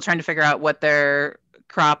people are still trying to figure out what their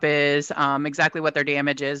crop is, exactly what their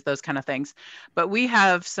damage is, those kind of things. But we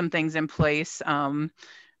have some things in place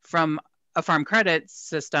from a farm credit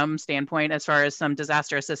system standpoint as far as some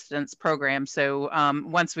disaster assistance programs. So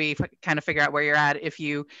once we kind of figure out where you're at, if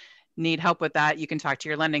you need help with that, you can talk to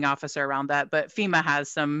your lending officer around that. But FEMA has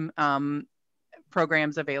some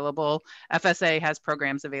programs available. FSA has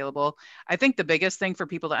programs available. I think the biggest thing for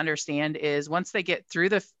people to understand is once they get through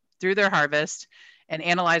their harvest and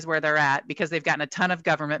analyze where they're at, because they've gotten a ton of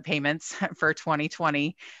government payments for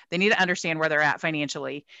 2020, they need to understand where they're at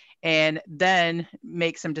financially, and then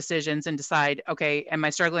make some decisions and decide, okay, am I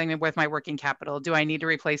struggling with my working capital? Do I need to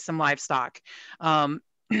replace some livestock?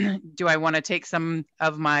 Do I want to take some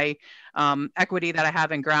of my equity that I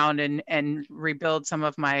have in ground and rebuild some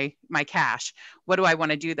of my cash? What do I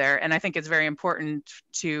want to do there? And I think it's very important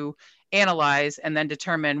to analyze and then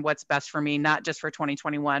determine what's best for me, not just for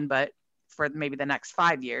 2021, but for maybe the next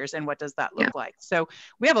 5 years, and what does that look like? So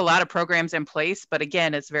we have a lot of programs in place, but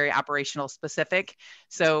again, it's very operational specific.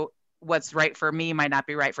 So what's right for me might not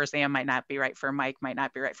be right for Sam, might not be right for Mike, might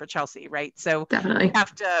not be right for Chelsea, right? So definitely we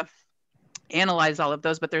have to analyze all of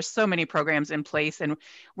those, but there's so many programs in place, and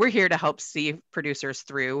we're here to help see producers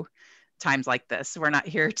through times like this. We're not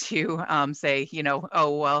here to say,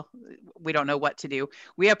 oh, well, we don't know what to do.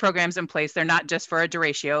 We have programs in place. They're not just for a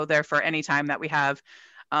derecho, they're for any time that we have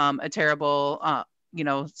a terrible,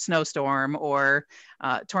 snowstorm or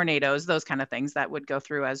tornadoes, those kind of things that would go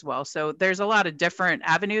through as well. So there's a lot of different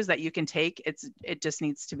avenues that you can take. It just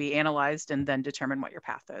needs to be analyzed and then determine what your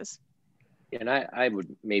path is. And I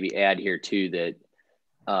would maybe add here too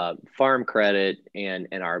that farm credit and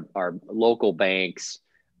our local banks,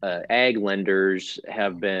 ag lenders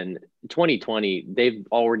have been 2020. They've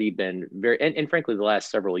already been and frankly, the last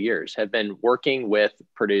several years have been working with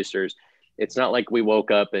producers. It's not like we woke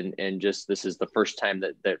up and just this is the first time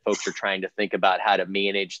that folks are trying to think about how to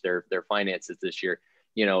manage their finances this year,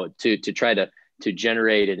 to try to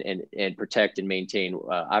generate and protect and maintain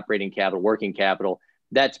operating capital, working capital.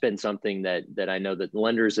 That's been something that I know that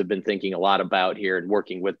lenders have been thinking a lot about here and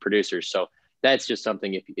working with producers. So that's just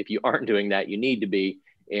something, if you aren't doing that, you need to be,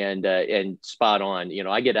 and spot on.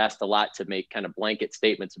 I get asked a lot to make kind of blanket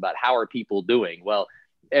statements about how are people doing? Well,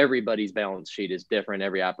 everybody's balance sheet is different.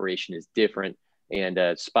 Every operation is different, and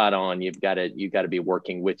spot on. You've got to be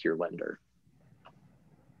working with your lender.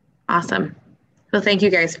 Awesome. Well, thank you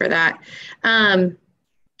guys for that.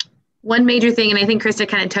 One major thing, and I think Christa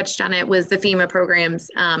kind of touched on it, was the FEMA programs.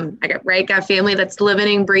 I got family that's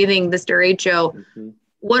living and breathing this derecho. Mm-hmm.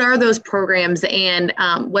 What are those programs, and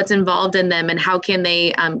what's involved in them, and how can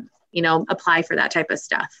they, apply for that type of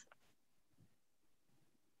stuff?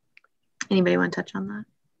 Anybody want to touch on that?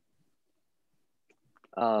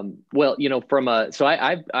 Well, from a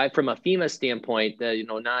FEMA standpoint,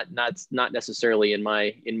 not necessarily in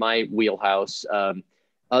my wheelhouse.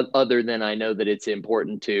 other than I know that it's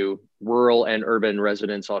important to rural and urban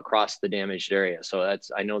residents all across the damaged area. So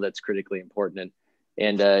I know that's critically important.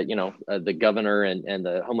 And the governor and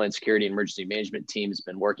the Homeland Security and Emergency Management team has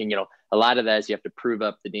been working. A lot of that is you have to prove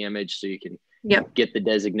up the damage so you can get the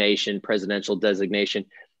designation, presidential designation.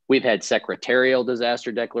 We've had secretarial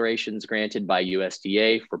disaster declarations granted by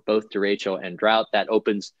USDA for both derecho and drought. That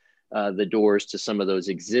opens the doors to some of those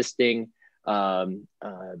existing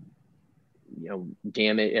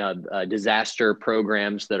disaster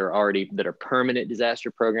programs that are permanent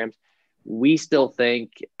disaster programs. I still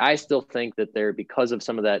think that because of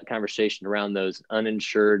some of that conversation around those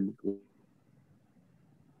uninsured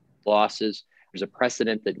losses, there's a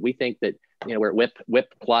precedent that we think that, we're at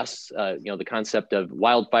WIP plus, the concept of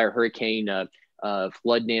wildfire, hurricane,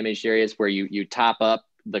 flood damaged areas where you top up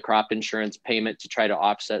the crop insurance payment to try to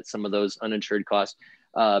offset some of those uninsured costs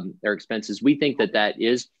or expenses. We think that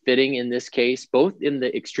is fitting in this case, both in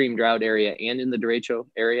the extreme drought area and in the derecho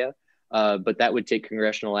area. But that would take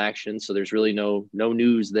congressional action. So there's really no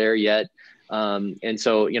news there yet. And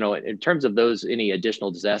so, in terms of any additional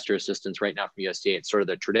disaster assistance right now from USDA, it's sort of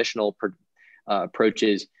the traditional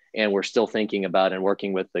approaches. And we're still thinking about and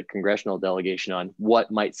working with the congressional delegation on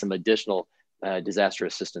what might some additional disaster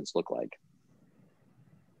assistance look like.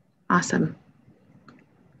 Awesome.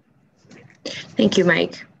 Thank you,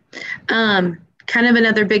 Mike. Kind of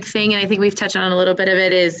another big thing, and I think we've touched on a little bit of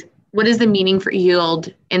it, is what is the meaning for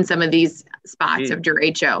yield in some of these spots of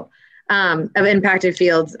derecho, of impacted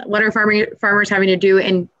fields? What are farmers having to do,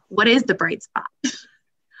 and what is the bright spot?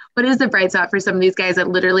 What is the bright spot for some of these guys that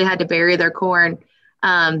literally had to bury their corn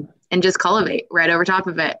and just cultivate right over top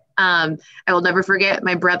of it? I will never forget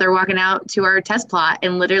my brother walking out to our test plot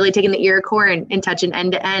and literally taking the ear of corn and touching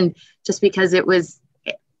end to end just because it was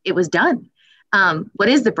done. What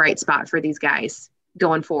is the bright spot for these guys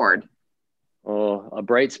going forward? Oh, a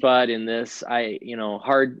bright spot in this,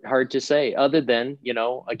 hard to say, other than,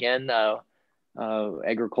 again,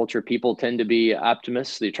 agriculture people tend to be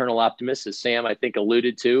optimists, the eternal optimists, as Sam, I think,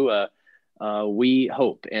 alluded to. We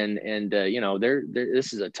hope, and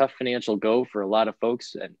this is a tough financial go for a lot of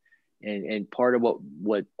folks, and part of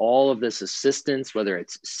what all of this assistance, whether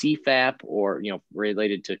it's CFAP or,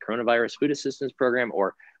 related to coronavirus food assistance program,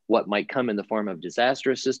 or what might come in the form of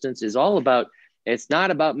disaster assistance, is all about. It's not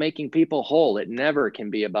about making people whole. It never can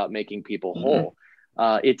be about making people whole.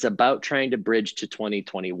 It's about trying to bridge to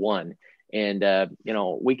 2021. And,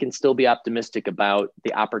 we can still be optimistic about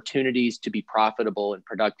the opportunities to be profitable and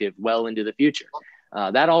productive well into the future.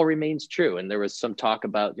 That all remains true. And there was some talk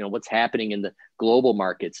about, what's happening in the global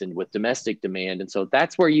markets and with domestic demand. And so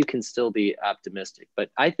that's where you can still be optimistic. But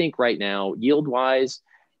I think right now, yield wise,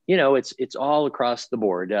 it's all across the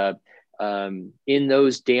board. In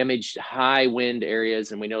those damaged high wind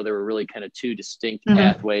areas, and we know there were really kind of two distinct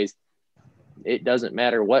pathways. It doesn't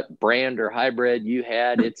matter what brand or hybrid you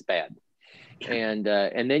had, it's bad. And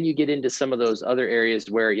then you get into some of those other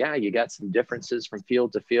areas where, you got some differences from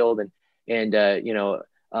field to field. And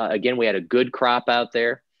again, we had a good crop out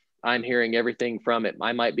there. I'm hearing everything from it.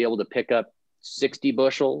 I might be able to pick up 60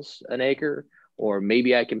 bushels an acre, or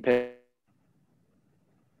maybe I can pick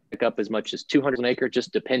up as much as 200 an acre,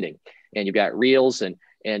 just depending. And you've got reels and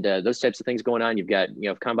those types of things going on. You've got,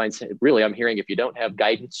 combines. Really, I'm hearing if you don't have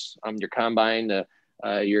guidance on your combine,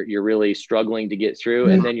 you're really struggling to get through.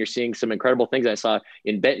 And then you're seeing some incredible things. I saw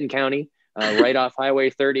in Benton County, right off Highway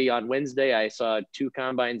 30 on Wednesday, I saw 2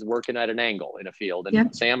 combines working at an angle in a field.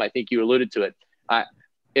 And Sam, I think you alluded to it.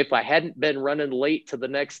 If I hadn't been running late to the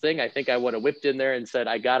next thing, I think I would have whipped in there and said,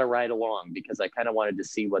 I got to ride along, because I kind of wanted to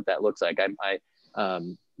see what that looks like.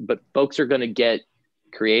 But folks are going to get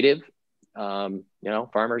creative.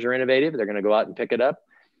 Farmers are innovative. They're going to go out and pick it up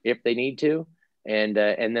if they need to. And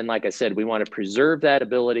then, like I said, we want to preserve that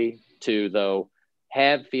ability to, though,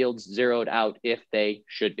 have fields zeroed out if they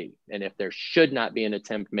should be. And if there should not be an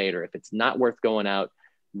attempt made, or if it's not worth going out,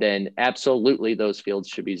 then absolutely those fields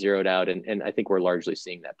should be zeroed out. And I think we're largely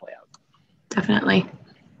seeing that play out. Definitely.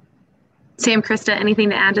 Sam, Christa, anything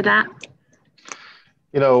to add to that?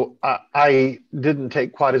 I didn't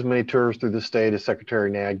take quite as many tours through the state as Secretary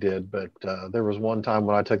Naig did, but there was one time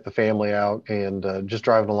when I took the family out and just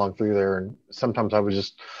driving along through there, and sometimes I would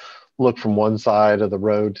just look from one side of the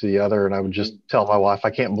road to the other, and I would just tell my wife, I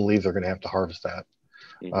can't believe they're going to have to harvest that.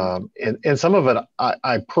 And some of it,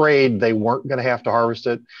 I prayed they weren't going to have to harvest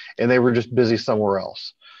it, and they were just busy somewhere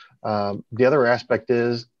else. The other aspect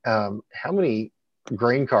is how many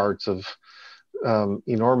grain carts of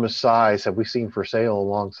enormous size have we seen for sale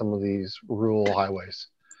along some of these rural highways?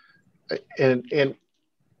 And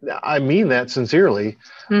I mean that sincerely.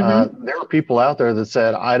 There are people out there that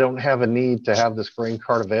said, I don't have a need to have this grain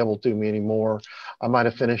cart available to me anymore. I might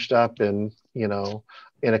have finished up in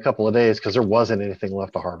a couple of days because there wasn't anything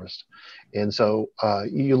left to harvest. And so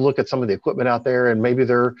you look at some of the equipment out there, and maybe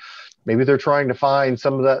they're trying to find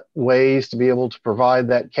some of that ways to be able to provide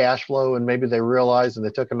that cash flow. And maybe they realized, and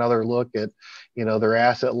they took another look at, their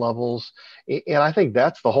asset levels. And I think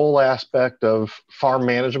that's the whole aspect of farm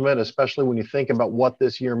management, especially when you think about what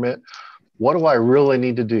this year meant. What do I really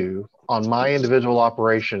need to do on my individual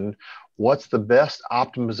operation? What's the best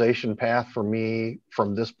optimization path for me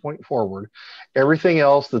from this point forward? Everything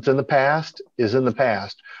else that's in the past is in the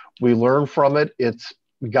past. We learn from it. It's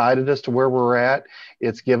guided us to where we're at.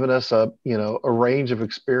 It's given us a range of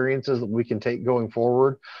experiences that we can take going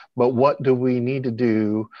forward. But what do we need to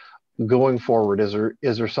do going forward? Is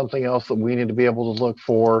there something else that we need to be able to look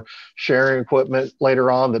for? Sharing equipment later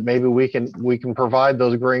on that maybe we can provide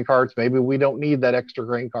those grain carts. Maybe we don't need that extra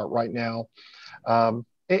grain cart right now.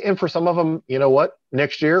 And for some of them, you know what?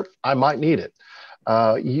 Next year I might need it.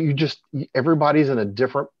 Everybody's in a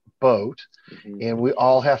different boat, and we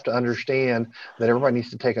all have to understand that everybody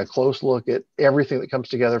needs to take a close look at everything that comes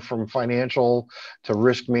together, from financial to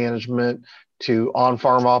risk management to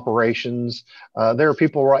on-farm operations. There are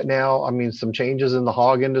people right now, some changes in the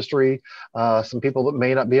hog industry, some people that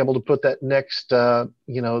may not be able to put that next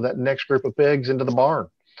group of pigs into the barn.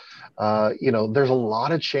 There's a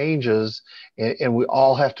lot of changes, and we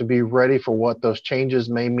all have to be ready for what those changes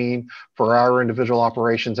may mean for our individual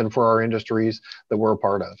operations and for our industries that we're a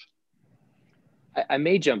part of. I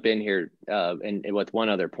may jump in here and with one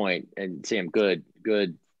other point, and Sam, good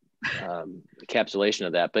encapsulation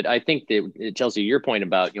of that. But I think that, Chelsea, your point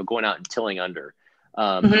about going out and tilling under,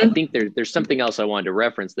 I think there's something else I wanted to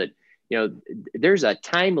reference, that there's a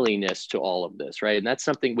timeliness to all of this, right? And that's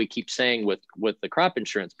something we keep saying with the crop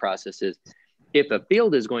insurance process is, if a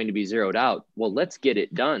field is going to be zeroed out, well, let's get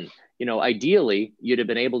it done. Ideally, you'd have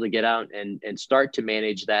been able to get out and start to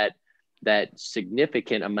manage that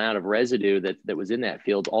significant amount of residue that was in that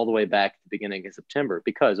field all the way back to the beginning of September,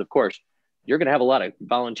 because of course you're going to have a lot of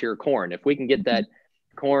volunteer corn. If we can get that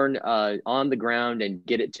corn on the ground and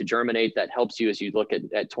get it to germinate, that helps you as you look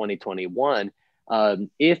at 2021.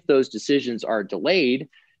 If those decisions are delayed,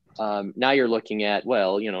 now you're looking at,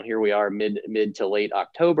 well, here we are mid to late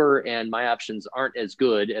October, and my options aren't as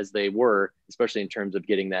good as they were, especially in terms of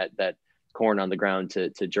getting that corn on the ground to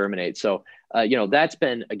germinate. So, that's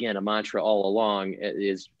been, again, a mantra all along,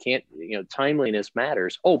 is timeliness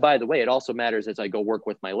matters. Oh, by the way, it also matters as I go work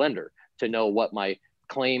with my lender to know what my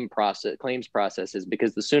claims process is,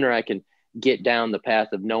 because the sooner I can get down the path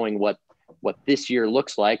of knowing what this year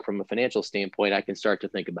looks like from a financial standpoint, I can start to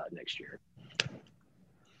think about next year.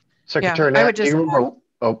 Secretary Nat, do you remember?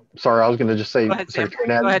 Oh, sorry, I was going to just say, Secretary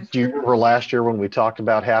Nat, do you remember last year when we talked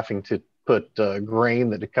about having to put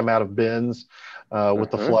grain that had come out of bins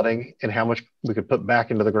with the flooding, and how much we could put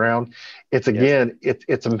back into the ground? It's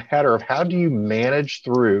it's a matter of how do you manage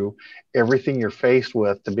through everything you're faced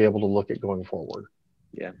with to be able to look at going forward.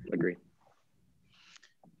 Yeah, agree.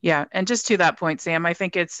 Yeah, and just to that point, Sam, I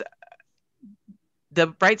think it's the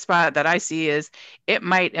bright spot that I see is it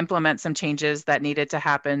might implement some changes that needed to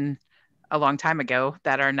happen a long time ago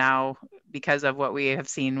that are now, because of what we have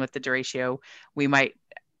seen with the Derecho,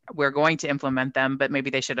 we're going to implement them, but maybe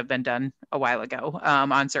they should have been done a while ago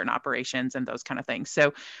on certain operations and those kind of things.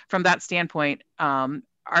 So from that standpoint,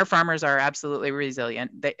 our farmers are absolutely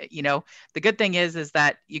resilient. The good thing is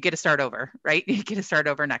that you get to start over, right? You get to start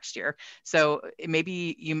over next year. So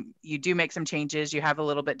maybe you do make some changes, you have a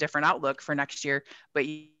little bit different outlook for next year, but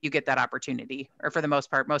you get that opportunity, or for the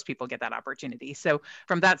most part, most people get that opportunity. So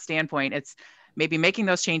from that standpoint, it's maybe making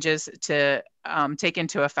those changes to take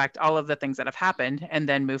into effect all of the things that have happened and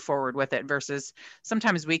then move forward with it, versus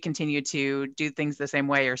sometimes we continue to do things the same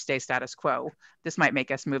way or stay status quo. This might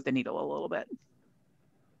make us move the needle a little bit.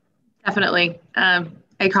 Definitely.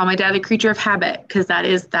 I call my dad the creature of habit, because that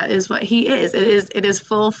is what he is. It is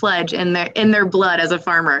full-fledged in their blood as a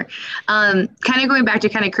farmer. Kind of going back to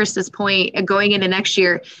kind of Christa's point, going into next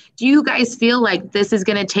year, do you guys feel like this is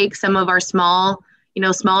going to take some of our small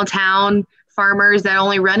town farmers that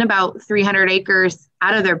only run about 300 acres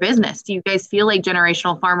out of their business? Do you guys feel like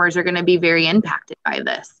generational farmers are going to be very impacted by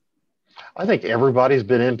this? I think everybody's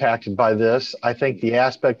been impacted by this. I think the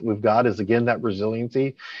aspect we've got is, again, that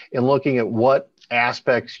resiliency, and looking at what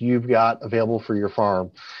aspects you've got available for your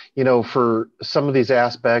farm. For some of these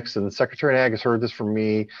aspects, and Secretary Naig has heard this from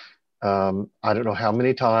me, I don't know how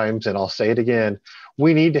many times, and I'll say it again,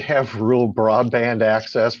 we need to have real broadband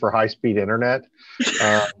access for high-speed internet.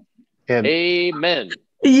 And amen.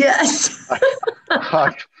 Yes.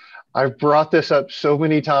 I've brought this up so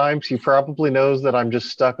many times. He probably knows that I'm just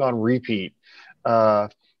stuck on repeat.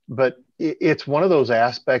 But it's one of those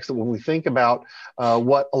aspects that when we think about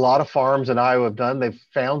what a lot of farms in Iowa have done, they've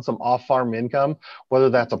found some off-farm income,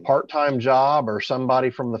 whether that's a part-time job or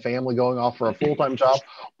somebody from the family going off for a full-time job,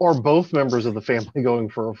 or both members of the family going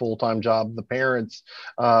for a full-time job. The parents,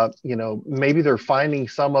 maybe they're finding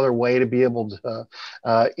some other way to be able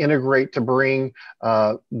to integrate to bring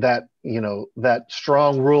that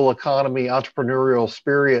strong rural economy, entrepreneurial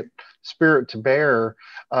spirit to bear.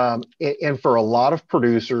 And for a lot of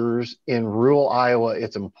producers in rural Iowa,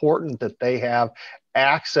 it's important that they have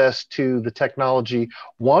access to the technology,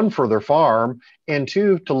 one, for their farm, and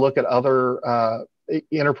two, to look at other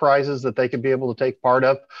enterprises that they could be able to take part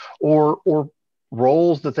of, or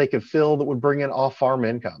roles that they could fill that would bring in off-farm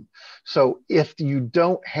income. So if you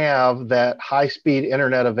don't have that high-speed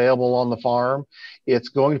internet available on the farm, it's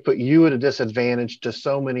going to put you at a disadvantage to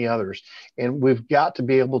so many others. And we've got to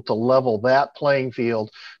be able to level that playing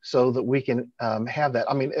field so that we can have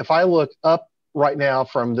that. I mean, if I look up right now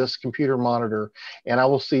from this computer monitor, and I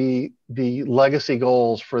will see the legacy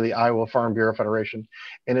goals for the Iowa Farm Bureau Federation.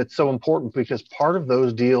 And it's so important because part of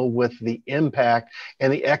those deal with the impact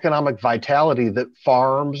and the economic vitality that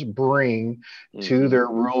farms bring to their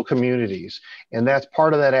rural communities. And that's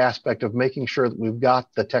part of that aspect of making sure that we've got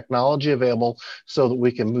the technology available so that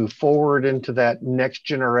we can move forward into that next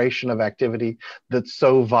generation of activity that's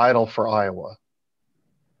so vital for Iowa.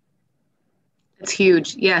 It's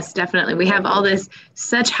huge. Yes, definitely. We have all this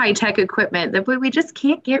such high-tech equipment that we just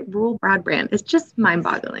can't get rural broadband. It's just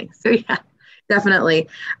mind-boggling. So yeah, definitely.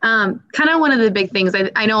 Kind of one of the big things,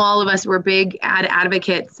 I know all of us were big ad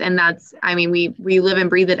advocates, and that's, I mean, we live and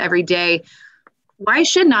breathe it every day. Why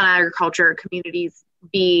should non-agriculture communities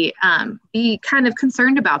be kind of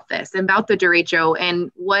concerned about this, about the derecho,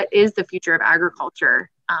 and what is the future of agriculture?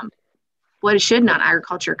 What should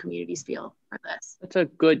non-agriculture communities feel for this? That's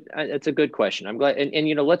a good question. I'm glad,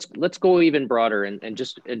 and let's go even broader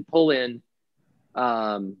and pull in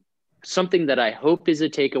something that I hope is a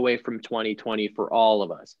takeaway from 2020 for all of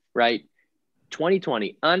us, right?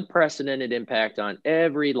 2020, unprecedented impact on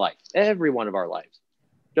every life, every one of our lives.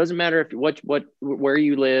 Doesn't matter if where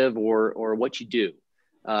you live or what you do.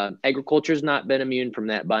 Agriculture's not been immune from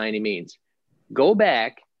that by any means. Go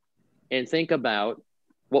back and think about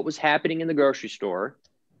what was happening in the grocery store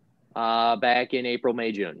back in April,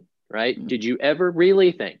 May, June, right? Did you ever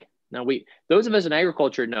really think? Now, those of us in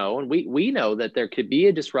agriculture know, and we know that there could be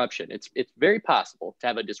a disruption. It's very possible to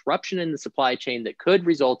have a disruption in the supply chain that could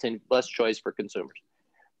result in less choice for consumers.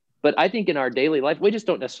 But I think in our daily life, we just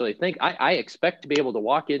don't necessarily think. I expect to be able to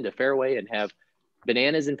walk into Fairway and have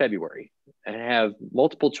bananas in February and have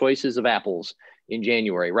multiple choices of apples in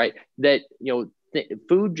January, right? That,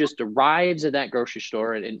 food just arrives at that grocery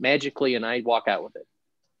store and magically, and I walk out with it.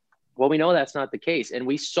 Well, we know that's not the case. And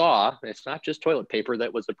we saw, it's not just toilet paper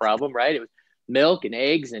that was the problem, right? It was milk and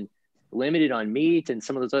eggs and limited on meat and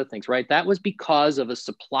some of those other things, right? That was because of a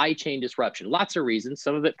supply chain disruption. Lots of reasons,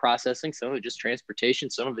 some of it processing, some of it just transportation,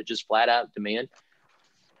 some of it just flat out demand.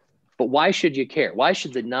 But why should you care? Why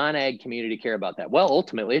should the non-ag community care about that? Well,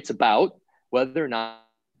 ultimately, it's about whether or not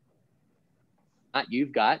you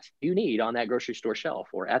need on that grocery store shelf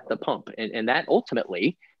or at the pump. And that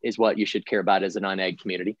ultimately is what you should care about as a non-ag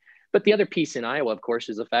community. But the other piece in Iowa, of course,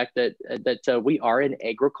 is the fact that we are an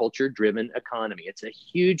agriculture-driven economy. It's a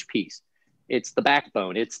huge piece. It's the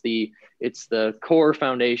backbone. It's the core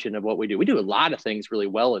foundation of what we do. We do a lot of things really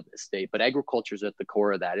well in this state, but agriculture is at the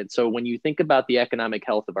core of that. And so when you think about the economic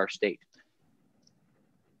health of our state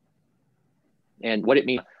and what it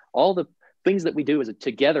means, all the things that we do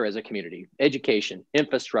together as a community, education,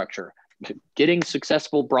 infrastructure, getting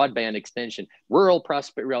successful broadband extension, rural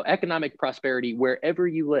economic prosperity wherever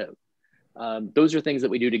you live. Those are things that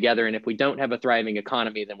we do together. And if we don't have a thriving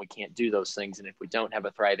economy, then we can't do those things. And if we don't have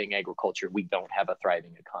a thriving agriculture, we don't have a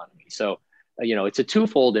thriving economy. So, it's a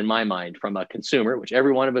twofold in my mind from a consumer, which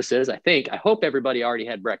every one of us is. I hope everybody already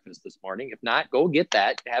had breakfast this morning. If not, go get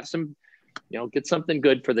that, have some, get something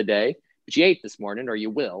good for the day. But you ate this morning, or you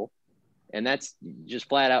will. And that's just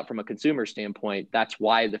flat out from a consumer standpoint. That's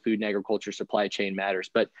why the food and agriculture supply chain matters.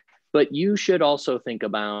 But you should also think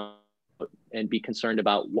about and be concerned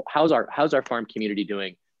about how's our farm community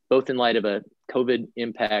doing, both in light of a COVID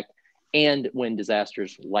impact and when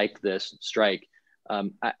disasters like this strike.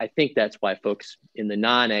 I think that's why folks in the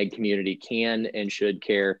non-ag community can and should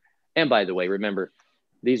care. And by the way, remember,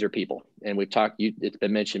 these are people, and we've talked. It's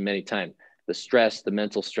been mentioned many times. The stress, the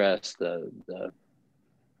mental stress, the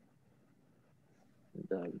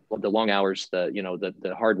long hours,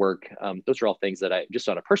 the hard work. Those are all things that I just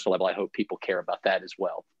on a personal level, I hope people care about that as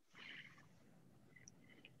well.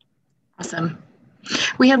 Awesome.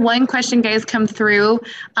 We had one question, guys, come through.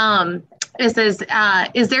 It says,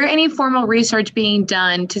 is there any formal research being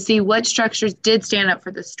done to see what structures did stand up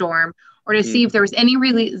for the storm, or to see if there was any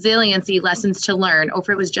resiliency lessons to learn, or if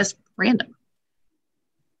it was just random?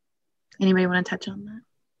 Anybody want to touch on that?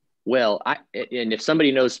 Well, and if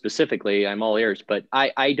somebody knows specifically, I'm all ears, but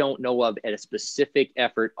I don't know of a specific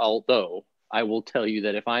effort, although I will tell you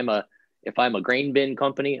that if I'm a grain bin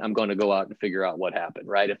company, I'm going to go out and figure out what happened,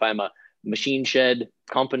 right? If I'm a machine shed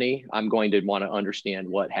company, I'm going to want to understand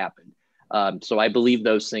what happened. So I believe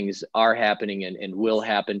those things are happening and will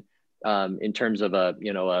happen. In terms of a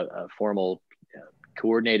formal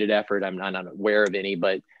coordinated effort, I'm not aware of any,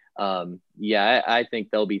 but yeah, I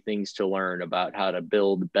think there'll be things to learn about how to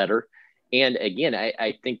build better. And again,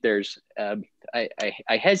 I think there's,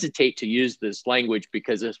 I hesitate to use this language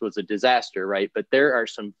because this was a disaster, right? But there are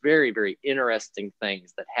some very, very interesting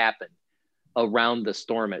things that happen around the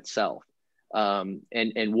storm itself.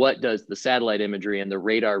 And what does the satellite imagery and the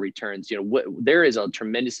radar returns, there is a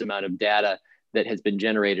tremendous amount of data that has been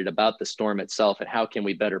generated about the storm itself, and how can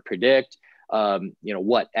we better predict,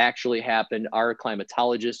 what actually happened. Our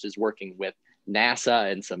climatologist is working with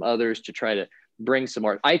NASA and some others to try to bring some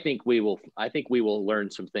more. I think we will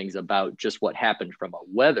learn some things about just what happened from a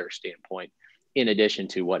weather standpoint, in addition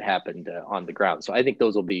to what happened on the ground. So I think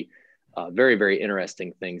those will be very, very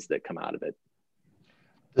interesting things that come out of it.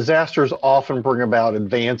 Disasters often bring about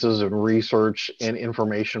advances in research and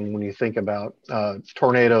information. When you think about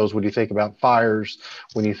tornadoes, when you think about fires,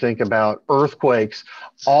 when you think about earthquakes,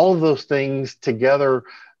 all of those things together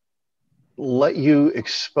let you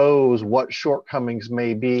expose what shortcomings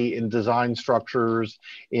may be in design structures,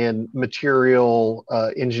 in material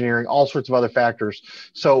engineering, all sorts of other factors.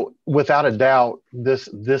 So without a doubt, this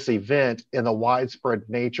event and the widespread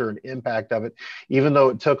nature and impact of it, even though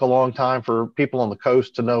it took a long time for people on the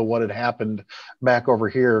coast to know what had happened back over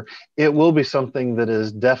here, it will be something that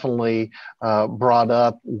is definitely brought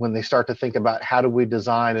up when they start to think about how do we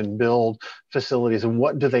design and build facilities, and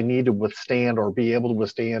what do they need to withstand or be able to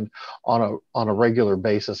withstand on a regular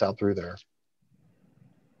basis out through there.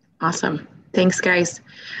 Awesome. Thanks, guys.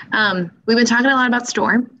 We've been talking a lot about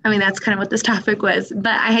storm. I mean, that's kind of what this topic was,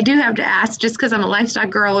 but I do have to ask, just because I'm a livestock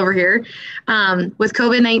girl over here, with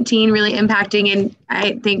COVID-19 really impacting, and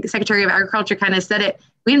I think Secretary of Agriculture kind of said it,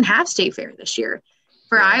 we didn't have state fair this year.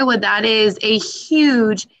 For Iowa, that is a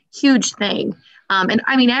huge, huge thing. And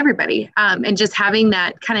I mean, everybody, and just having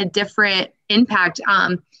that kind of different impact,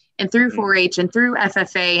 and through 4-H and through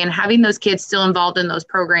FFA, and having those kids still involved in those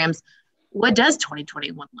programs. What does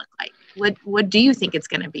 2021 look like? What do you think it's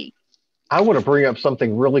going to be? I want to bring up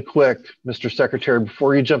something really quick, Mr. Secretary,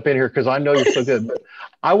 before you jump in here, because I know you're so good. But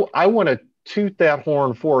I want to toot that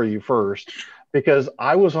horn for you first, because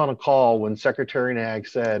I was on a call when Secretary Naig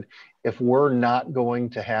said, if we're not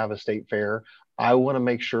going to have a state fair, I want to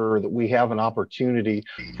make sure that we have an opportunity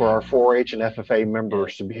for our 4-H and FFA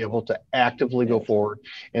members to be able to actively go forward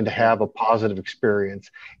and to have a positive experience.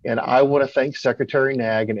 And I want to thank Secretary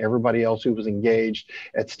Naig and everybody else who was engaged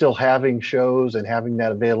at still having shows and having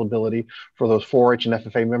that availability for those 4-H and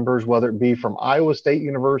FFA members, whether it be from Iowa State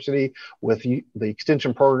University with the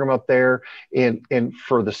extension program up there, and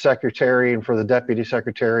for the secretary and for the deputy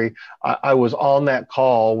secretary. I was on that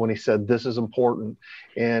call when he said this is important.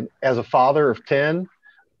 And as a father of 10,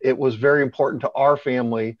 it was very important to our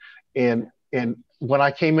family. And when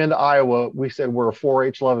I came into Iowa, we said we're a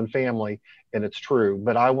 4-H loving family, and it's true.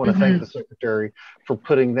 But I want to thank the secretary for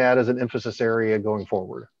putting that as an emphasis area going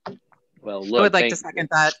forward. Well, look, I would like to second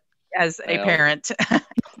that as a parent.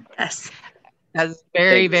 Yes. That's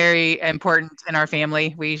very, very important in our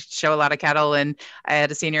family. We show a lot of cattle, and I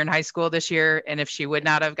had a senior in high school this year, and if she would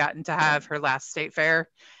not have gotten to have her last state fair,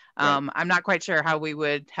 I'm not quite sure how we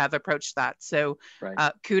would have approached that. So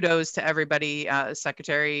kudos to everybody.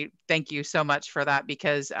 Secretary, thank you so much for that,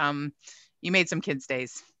 because you made some kids'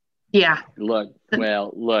 days. Yeah. Look,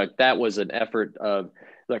 that was an effort of,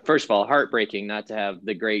 first of all, heartbreaking not to have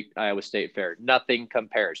the great Iowa State Fair. Nothing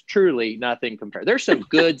compares. Truly, nothing compares. There's some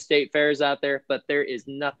good state fairs out there, but there is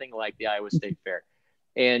nothing like the Iowa State Fair.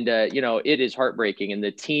 And, it is heartbreaking. And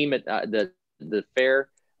the team at the fair,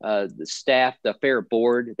 the staff, the fair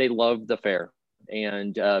board, they loved the fair.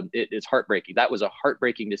 And it is heartbreaking. That was a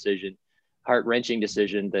heartbreaking decision, heart-wrenching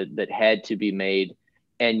decision that had to be made.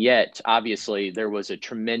 And yet, obviously, there was a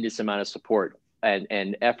tremendous amount of support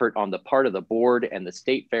and effort on the part of the board and the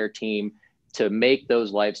state fair team to make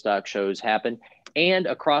those livestock shows happen. And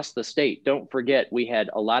across the state, don't forget, we had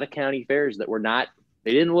a lot of county fairs that were not,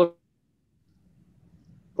 they didn't look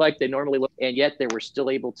like they normally look, and yet they were still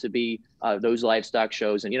able to be those livestock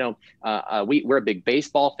shows. And, we're a big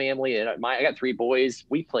baseball family, and I got 3 boys.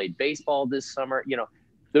 We played baseball this summer.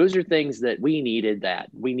 Those are things that we needed.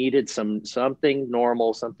 We needed something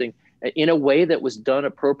normal, something in a way that was done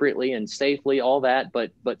appropriately and safely, all that,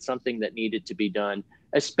 but something that needed to be done,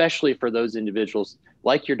 especially for those individuals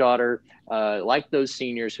like your daughter, like those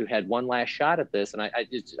seniors who had one last shot at this. And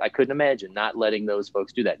I couldn't imagine not letting those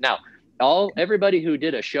folks do that. Now, everybody who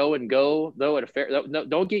did a show and go though at a fair,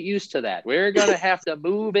 don't get used to that. We're going to have to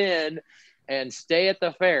move in and stay at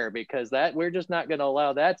the fair, because we're just not going to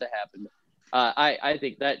allow that to happen. I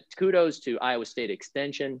think that kudos to Iowa State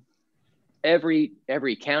Extension, every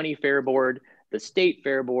county fair board, the state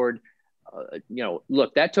fair board.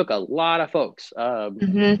 Look, that took a lot of folks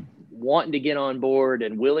wanting to get on board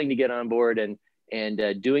and willing to get on board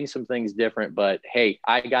and doing some things different. But hey,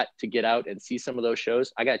 I got to get out and see some of those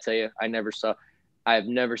shows. I got to tell you, I've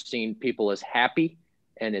never seen people as happy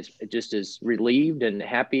and just as relieved and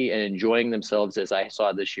happy and enjoying themselves as I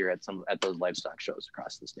saw this year at those livestock shows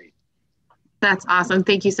across the state. That's awesome.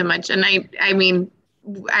 Thank you so much. And I mean,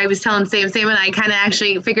 I was telling Sam and I kind of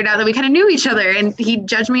actually figured out that we kind of knew each other, and he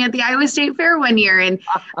judged me at the Iowa State Fair one year and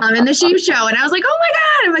in the sheep show. And I was like, oh my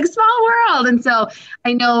God, I'm like, small world. And so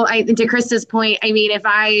I know, to Christa's point, I mean, if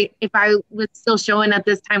I was still showing at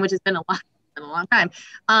this time, which has been a long time,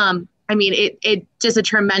 I mean, it just a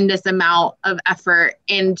tremendous amount of effort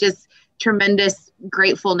and just tremendous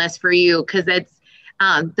gratefulness for you, because it's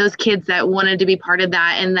those kids that wanted to be part of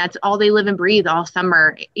that, and that's all they live and breathe all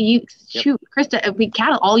summer. Christa, we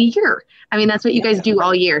cattle all year. I mean, that's what you guys do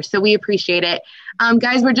all year. So we appreciate it.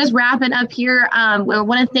 Guys, we're just wrapping up here. I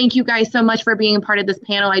want to thank you guys so much for being a part of this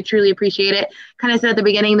panel. I truly appreciate it. Kind of said at the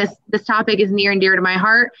beginning, this topic is near and dear to my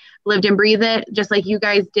heart. Lived and breathe it, just like you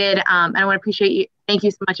guys did. And I want to appreciate you. Thank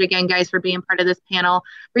you so much again, guys, for being part of this panel.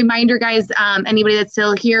 Reminder, guys, anybody that's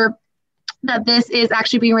still here, that this is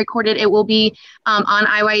actually being recorded. It will be on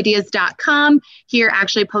iowaideas.com here,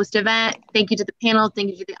 actually post-event. Thank you to the panel. Thank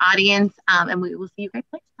you to the audience. And we will see you guys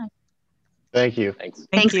next time. Thank you. Thanks.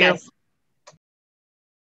 Thanks, guys.